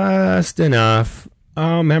 Just enough.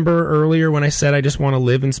 Remember earlier when I said I just want to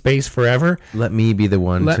live in space forever? Let me be the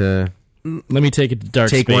one to... Let me take it to dark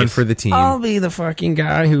space. Take one for the team. I'll be the fucking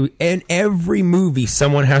guy who, in every movie,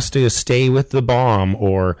 someone has to stay with the bomb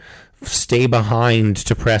or stay behind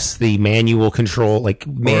to press the manual control.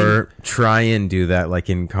 Or try and do that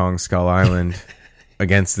like in Kong Skull Island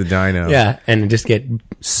against the dino. Yeah, and just get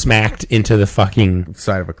smacked into the fucking...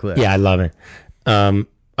 side of a cliff. Yeah, I love it. I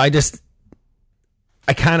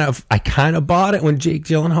kind of bought it when Jake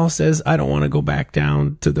Gyllenhaal says, I don't want to go back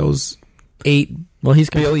down to those 8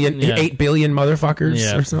 billion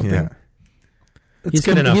motherfuckers or something. Yeah. It's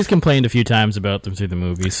good enough. He's complained a few times about them through the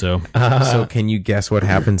movie, so... So can you guess what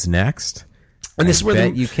happens next? And this is where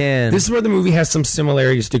you can. This is where the movie has some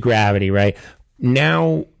similarities to Gravity, right?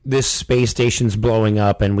 Now this space station's blowing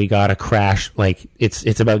up and we got to crash. Like,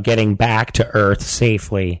 it's about getting back to Earth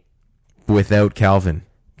safely. Without Calvin.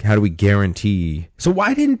 How do we guarantee? So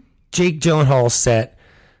why didn't Jake Gyllenhaal set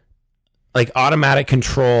automatic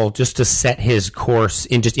control just to set his course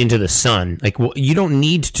into the sun? You don't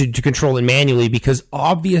need to control it manually because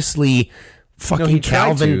obviously fucking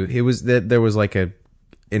Calvin. It was that there was an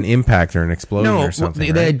impact or an explosion or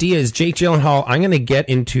something. The idea is Jake Gyllenhaal, I'm going to get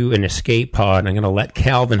into an escape pod and I'm going to let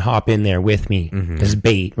Calvin hop in there with me as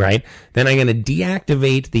bait, right? Then I'm going to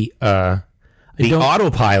deactivate the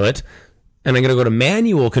autopilot and I'm going to go to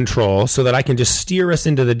manual control so that I can just steer us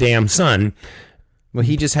into the damn sun. Well,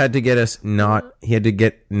 he just had to get us not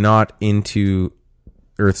into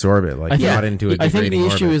Earth's orbit, not into a degrading orbit. I think the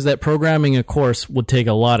issue is that programming a course would take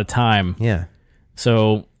a lot of time. Yeah.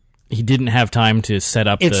 So he didn't have time to set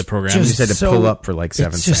up the program. He just had to pull up for 7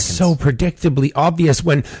 seconds. It's just so predictably obvious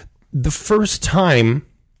when the first time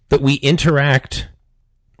that we interact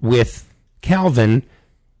with Calvin,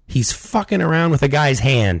 he's fucking around with a guy's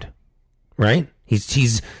hand, right?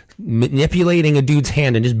 He's manipulating a dude's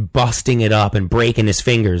hand and just busting it up and breaking his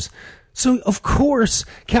fingers. So, of course,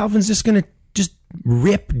 Calvin's just going to just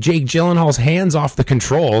rip Jake Gyllenhaal's hands off the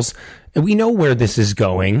controls, and we know where this is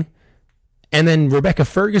going. And then Rebecca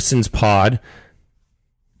Ferguson's pod,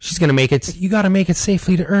 she's going to make it, you got to make it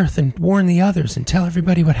safely to Earth and warn the others and tell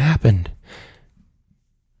everybody what happened.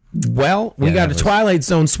 Well, we got a Twilight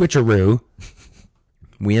Zone switcheroo.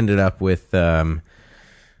 We ended up with the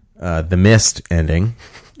Mist ending.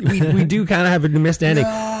 We do kind of have a Mist ending.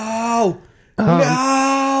 No!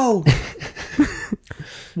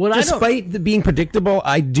 Despite being predictable,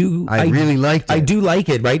 I really liked it. I do like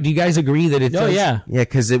it, right? Do you guys agree that it's... Oh, yeah. Yeah,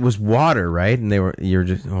 because it was water, right? And you're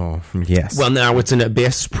just... Oh, yes. Well, now it's an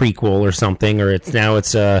Abyss prequel or something, or it's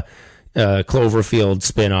a Cloverfield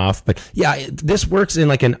spinoff. But yeah, this works in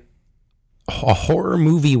a horror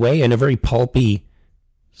movie way, in a very pulpy,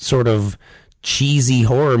 sort of cheesy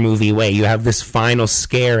horror movie way. You have this final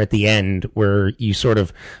scare at the end where you sort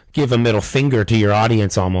of give a middle finger to your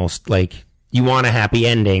audience almost, like... You want a happy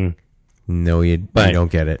ending. No, you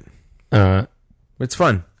don't get it. It's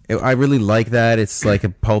fun. I really like that. It's like a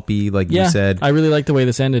pulpy, you said. I really like the way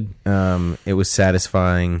this ended. It was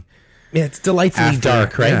satisfying. Yeah, it's delightfully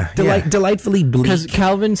dark, right? Delightfully bleak. Because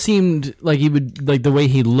Calvin seemed like he would, like the way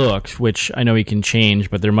he looked, which I know he can change,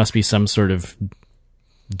 but there must be some sort of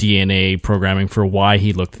DNA programming for why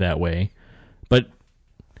he looked that way. But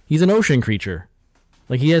he's an ocean creature.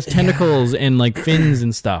 Like, he has tentacles and like fins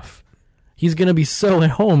and stuff. He's gonna be so at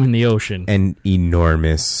home in the ocean. And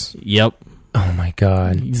enormous. Yep. Oh my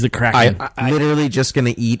god. He's the Kraken. I literally just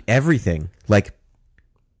gonna eat everything. Like,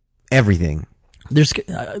 everything. There's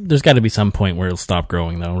got to be some point where it'll stop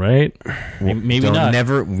growing, though, right? Maybe not.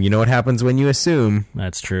 Never. You know what happens when you assume.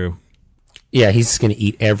 That's true. Yeah, he's just going to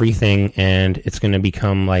eat everything, and it's going to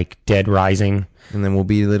become like Dead Rising. And then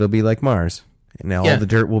it'll be like Mars. And now all the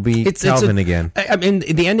dirt will be Calvin again. I mean,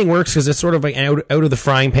 the ending works because it's sort of like out of the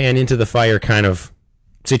frying pan into the fire kind of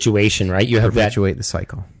situation, right? You have Perpetuate the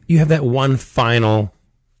cycle. You have that one final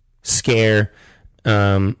scare,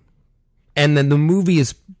 and then the movie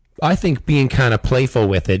is, I think, being kind of playful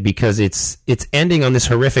with it because it's ending on this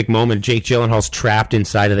horrific moment. Jake Gyllenhaal's trapped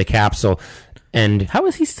inside of the capsule, and how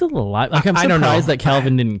is he still alive? Like, I'm I don't know. surprised that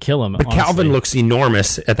Calvin didn't kill him. But honestly. Calvin looks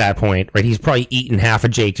enormous at that point, right? He's probably eaten half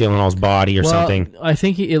of Jake Gyllenhaal's body or something. I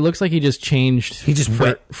think it looks like he just changed. He just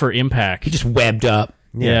for impact. He just webbed up.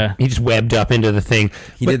 Yeah. He just webbed up into the thing.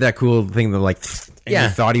 He did that cool thing that like. And Yeah. you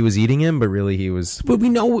thought he was eating him, but really he was. But we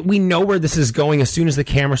know where this is going as soon as the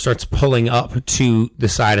camera starts pulling up to the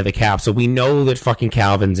side of the capsule. We know that fucking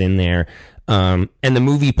Calvin's in there, and the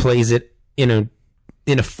movie plays it in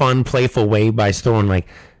a fun, playful way by throwing like,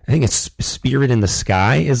 I think it's "Spirit in the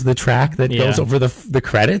Sky" is the track that goes over the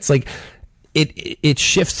credits. Like it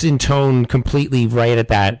shifts in tone completely right at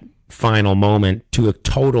that final moment to a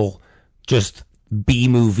total just B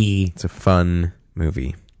movie. It's a fun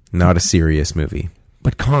movie. Not a serious movie.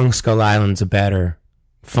 But Kong Skull Island's a better,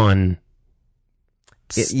 fun,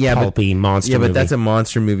 pulpy monster movie. Yeah, but that's a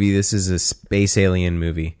monster movie. This is a space alien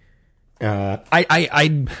movie.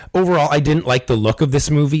 I overall, I didn't like the look of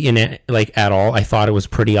this movie in it, like, at all. I thought it was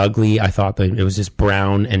pretty ugly. I thought that it was just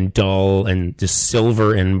brown and dull and just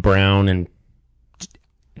silver and brown, and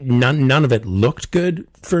none of it looked good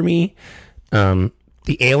for me. The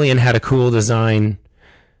alien had a cool design.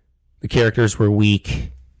 The characters were weak.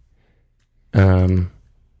 Some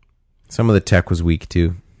of the tech was weak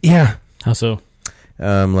too. Yeah. How so?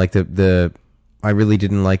 Like the I really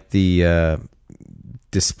didn't like the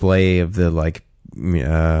display of the like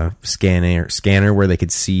scanner where they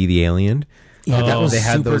could see the alien. Yeah, that was they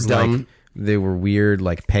had super those dumb. like they were weird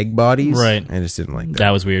like peg bodies. Right. I just didn't like that.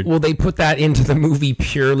 That was weird. Well, they put that into the movie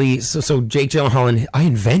purely so Jake Gyllenhaal and I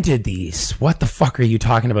invented these. What the fuck are you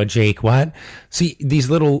talking about, Jake? What? See, these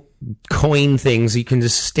little coin things you can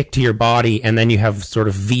just stick to your body, and then you have sort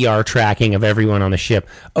of VR tracking of everyone on the ship.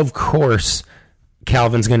 Of course,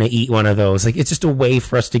 Calvin's going to eat one of those. Like, it's just a way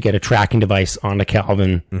for us to get a tracking device onto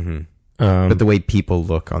Calvin. Mm-hmm. But the way people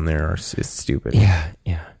look on there is stupid. Yeah.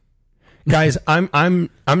 Guys, I'm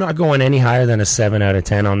not going any higher than a 7 out of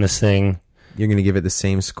 10 on this thing. You're going to give it the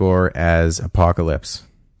same score as Apocalypse.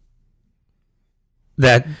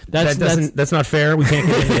 That's not fair. We can't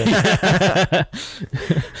get into it.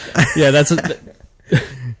 Yeah, that's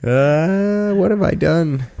what have I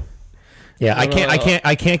done? Yeah,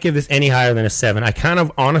 I can't give this any higher than a 7. I kind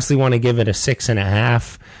of honestly want to give it a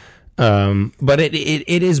 6.5. But it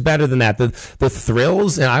is better than that. The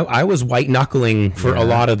thrills, and I was white knuckling for a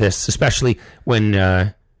lot of this, especially when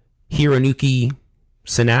Hironuki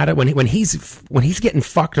Sanada, when he's getting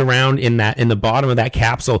fucked around in the bottom of that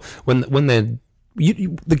capsule, when the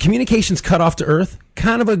communications cut off to Earth,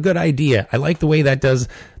 kind of a good idea. I like the way that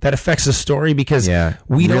affects the story because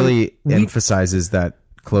we really emphasizes that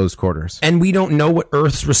close quarters, and we don't know what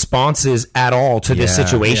Earth's response is at all to this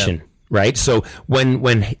situation. Yeah. Right, so when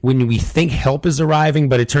we think help is arriving,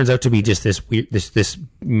 but it turns out to be just this weird, this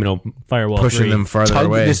firewall pushing them farther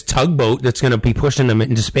away, this tugboat that's going to be pushing them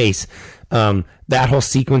into space. That whole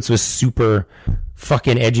sequence was super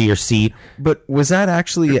fucking edge of your seat. But was that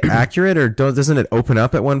actually accurate, or doesn't it open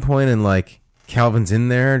up at one point and like Calvin's in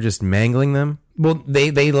there just mangling them? Well,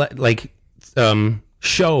 they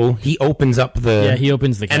show he opens up he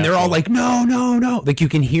opens the capsule. And they're all like no, like you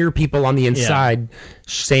can hear people on the inside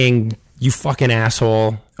saying, "You fucking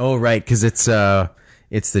asshole." Oh right, because it's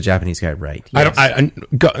the Japanese guy, right? Yes.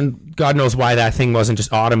 God knows why that thing wasn't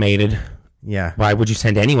just automated. Yeah, why would you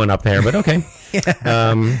send anyone up there? But okay.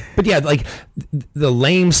 But yeah, like the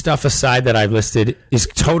lame stuff aside that I've listed is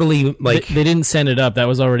totally like they didn't send it up. That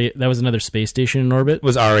was another space station in orbit.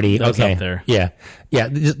 Was already that was up there. Yeah.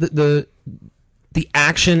 The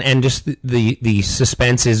action and just the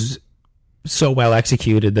suspense is so well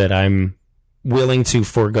executed that I'm willing to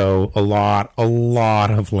forego a lot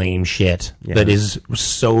of lame shit that is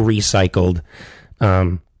so recycled.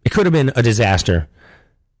 It could have been a disaster.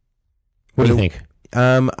 What do you think?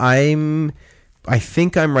 I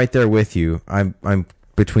think I'm right there with you. I'm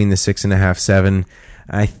between the 6.5, 7.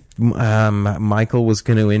 Michael was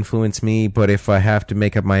going to influence me, but if I have to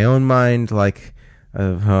make up my own mind, like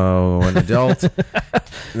an adult,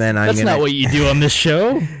 then I'm. That's not what you do on this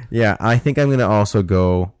show. Yeah, I think I'm going to also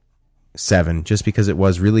go 7, just because it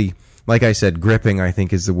was really, like I said, gripping. I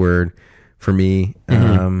think is the word for me.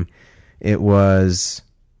 It was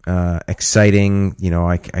exciting. You know,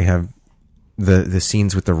 I have the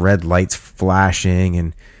scenes with the red lights flashing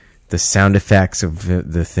and the sound effects of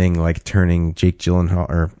the thing like turning Jake Gyllenhaal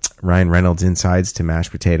or Ryan Reynolds' insides to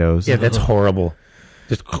mashed potatoes. Yeah, that's horrible.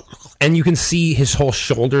 And you can see his whole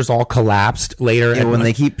shoulders all collapsed later. Yeah, and when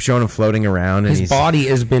they keep showing him floating around, and his body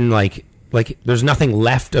has been like there's nothing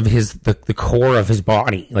left of the core of his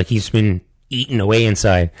body. Like he's been eaten away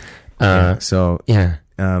inside. I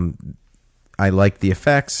liked the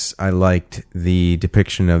effects. I liked the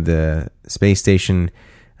depiction of the space station.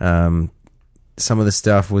 Some of the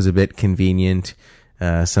stuff was a bit convenient.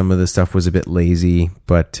 Some of the stuff was a bit lazy.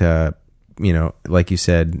 But, like you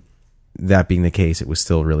said, that being the case, it was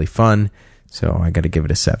still really fun. So I got to give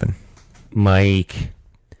it a 7. Mike.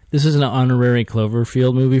 This is an honorary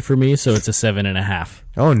Cloverfield movie for me, so it's a 7.5.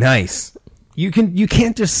 Oh, nice. You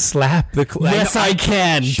can't just slap the... Yes, I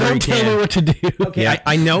can. Sure Don't tell me what to do. Okay, yeah.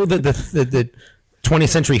 I know that the 20th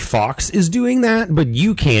Century Fox is doing that, but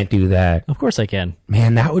you can't do that. Of course I can.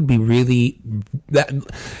 Man, that would be really...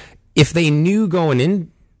 If they knew going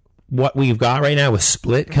in what we've got right now with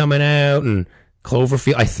Split coming out and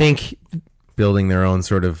Cloverfield, I think... Building their own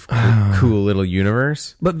sort of cool little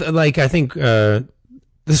universe. But, I think the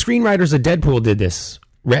screenwriters of Deadpool did this.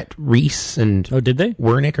 Rhett Reese and did they?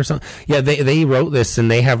 Wernick or something. Yeah, they wrote this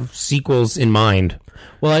and they have sequels in mind.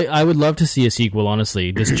 Well, I would love to see a sequel,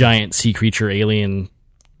 honestly. This giant sea creature alien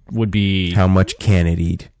would be... How much can it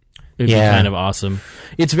eat? It would be kind of awesome.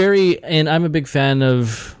 It's and I'm a big fan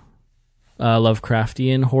of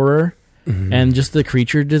Lovecraftian horror, and just the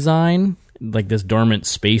creature design, like this dormant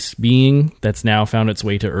space being that's now found its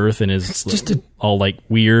way to Earth and is just all like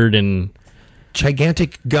weird and...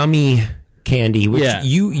 Gigantic gummy candy, which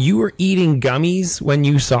you were eating gummies when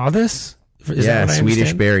you saw this?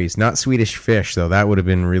 Swedish berries. Not Swedish fish, though. That would have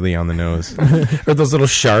been really on the nose. Or those little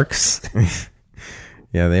sharks.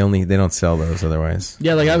 Yeah, they don't sell those otherwise.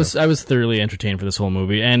 Yeah, I was thoroughly entertained for this whole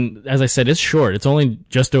movie. And as I said, it's short. It's only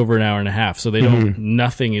just over an hour and a half, so they don't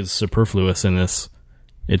nothing is superfluous in this.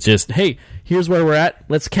 It's just, hey, here's where we're at.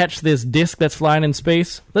 Let's catch this disc that's flying in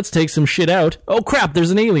space. Let's take some shit out. Oh, crap,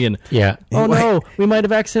 there's an alien. Yeah. Oh, no, we might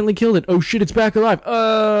have accidentally killed it. Oh, shit, it's back alive.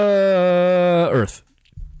 Earth.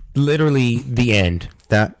 Literally the end.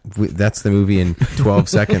 That's the movie in 12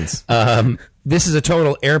 seconds. This is a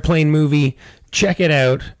total airplane movie. Check it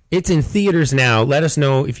out. It's in theaters now. Let us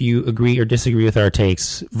know if you agree or disagree with our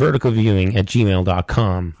takes.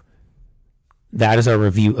 verticalviewing@gmail.com. That is our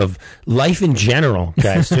review of life in general,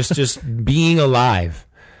 guys. just being alive.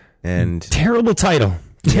 And terrible title.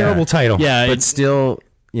 Yeah, but still,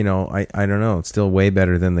 I don't know. It's still way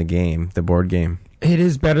better than the game, the board game. It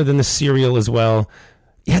is better than the serial as well.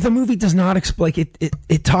 Yeah, the movie does not explain it.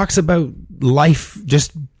 It talks about life,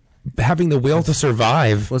 just having the will to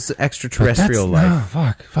survive. Well, it's the extraterrestrial life.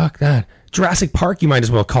 No, fuck that. Jurassic Park, you might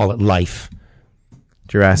as well call it life.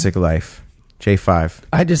 Jurassic Life. J5.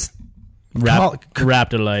 I just...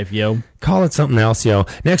 Wrapped alive, yo. Call it something else, yo.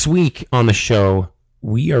 Next week on the show,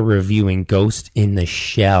 we are reviewing Ghost in the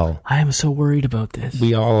Shell. I am so worried about this.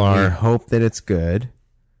 We all are. We hope that it's good.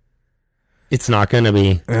 It's not going to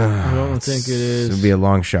be. I don't think it is. It'll be a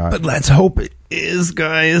long shot. But let's hope it is,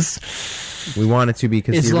 guys. We want it to be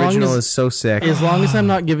because the original is so sick. As long as I'm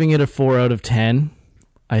not giving it a 4 out of 10,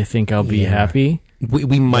 I think I'll be happy.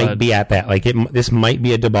 We might be at that. This might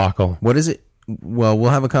be a debacle. What is it? Well,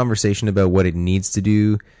 we'll have a conversation about what it needs to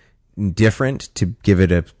do different to give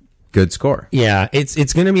it a good score. Yeah,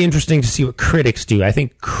 it's going to be interesting to see what critics do. I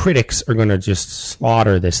think critics are going to just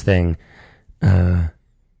slaughter this thing.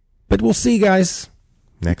 But we'll see, guys.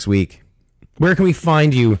 Next week. Where can we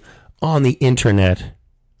find you on the internet?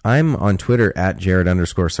 I'm on Twitter at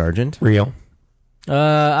Jared_Sargent. Real.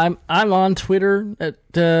 I'm on Twitter at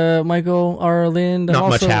Michael R. Lind. Not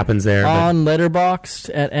much happens there. On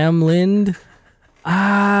Letterboxd at M. Lind.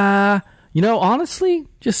 Honestly,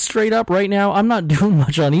 just straight up right now, I'm not doing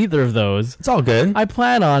much on either of those. It's all good. I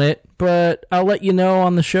plan on it, but I'll let you know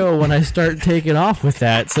on the show when I start taking off with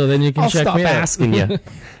that, so then you can check me out. I'll stop asking you.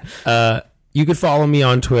 You could follow me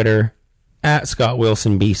on Twitter at Scott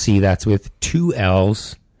Wilson BC. That's with 2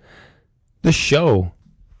 L's. The show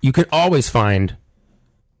you can always find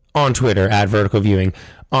on Twitter at Vertical Viewing,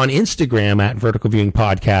 on Instagram at Vertical Viewing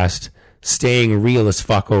Podcast, staying real as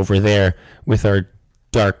fuck over there with our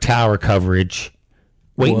Dark Tower coverage.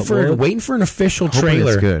 Waiting for an official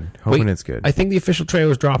trailer. Hoping it's good. I think the official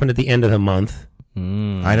trailer is dropping at the end of the month.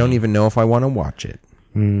 I don't even know if I want to watch it.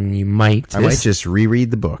 You might. I might just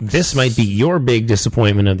reread the book. This might be your big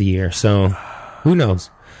disappointment of the year. So, who knows?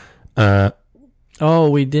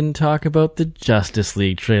 We didn't talk about the Justice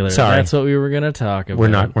League trailer. Sorry. That's what we were going to talk about. We're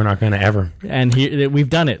not going to ever. And here we've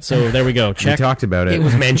done it. So there we go. Check. We talked about it. It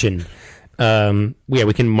was mentioned.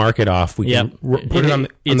 We can mark it off. We can put it on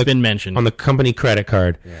It's been mentioned on the company credit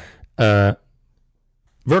card.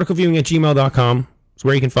 Verticalviewing@gmail.com is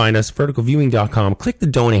where you can find us. Verticalviewing.com. Click the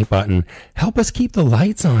donate button. Help us keep the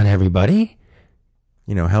lights on, everybody.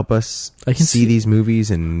 Help us see these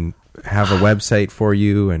movies and have a website for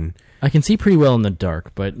you. And I can see pretty well in the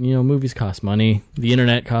dark, but movies cost money. The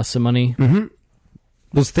internet costs some money. Mm-hmm.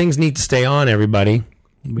 Those things need to stay on, everybody.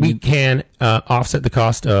 We can offset the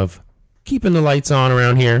cost of keeping the lights on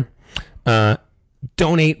around here.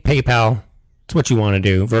 Donate, PayPal. It's what you want to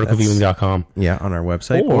do. Verticalviewing.com. Yeah, on our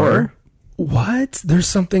website. Or what? There's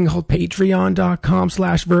something called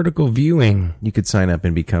patreon.com/verticalviewing. You could sign up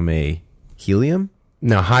and become a helium.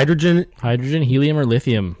 No, hydrogen, helium, or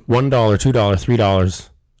lithium. $1, $2, $3.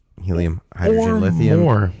 Helium, hydrogen, or lithium.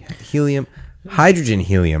 More. Helium, hydrogen,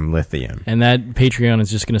 helium, lithium. And that Patreon is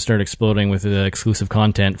just going to start exploding with exclusive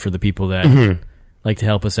content for the people that like to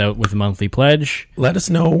help us out with a monthly pledge. Let us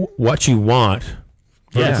know what you want.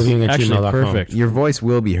 Yes, actually perfect. Your voice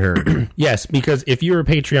will be heard. Yes, because if you're a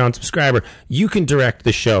Patreon subscriber, you can direct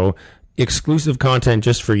the show. Exclusive content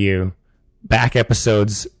just for you. Back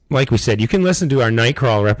episodes. Like we said, you can listen to our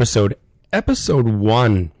Nightcrawler episode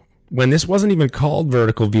 1, when this wasn't even called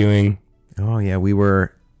Vertical Viewing. Oh, yeah, we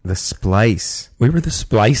were the Splice. We were the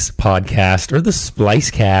Splice Podcast, or the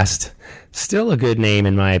Splice Cast. Still a good name,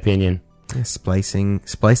 in my opinion. Yeah, spliced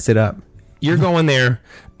it up. You're going there.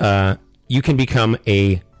 You can become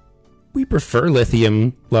we prefer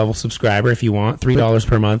lithium level subscriber if you want. $3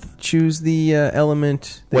 per month. Choose the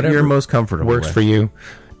element that you're most comfortable works with. For you.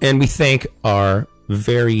 And we thank our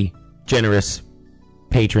very generous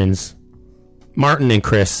patrons, Martin and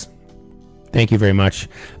Chris. Thank you very much.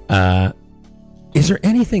 Is there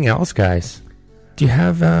anything else, guys? Do you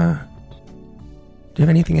have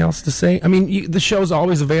anything else to say? I mean, the show's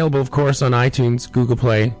always available, of course, on iTunes, Google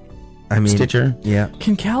Play, Stitcher. Yeah.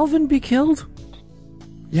 Can Calvin be killed?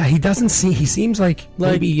 Yeah, he doesn't see. He seems like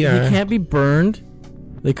maybe he can't be burned.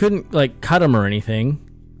 They couldn't cut him or anything.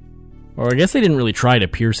 Or I guess they didn't really try to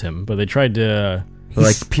pierce him, but they tried to.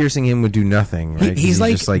 Piercing him would do nothing. Right? He's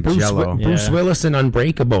like just like Bruce, Jello. Bruce Willis in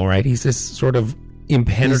Unbreakable, right? He's this sort of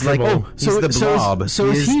impenetrable. He's the Blob.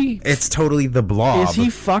 It's totally the Blob. Is he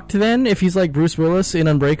fucked then? If he's like Bruce Willis in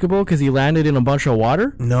Unbreakable because he landed in a bunch of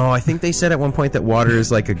water? No, I think they said at one point that water is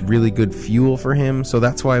like a really good fuel for him. So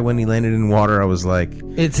that's why when he landed in water, I was like,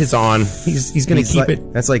 it's on. He's going to keep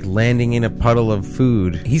it. That's like landing in a puddle of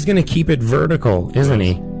food. He's going to keep it vertical, isn't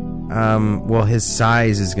he? Well, his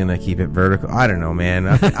size is going to keep it vertical. I don't know, man.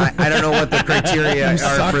 I don't know what the criteria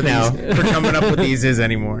are for coming up with these is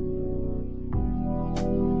anymore.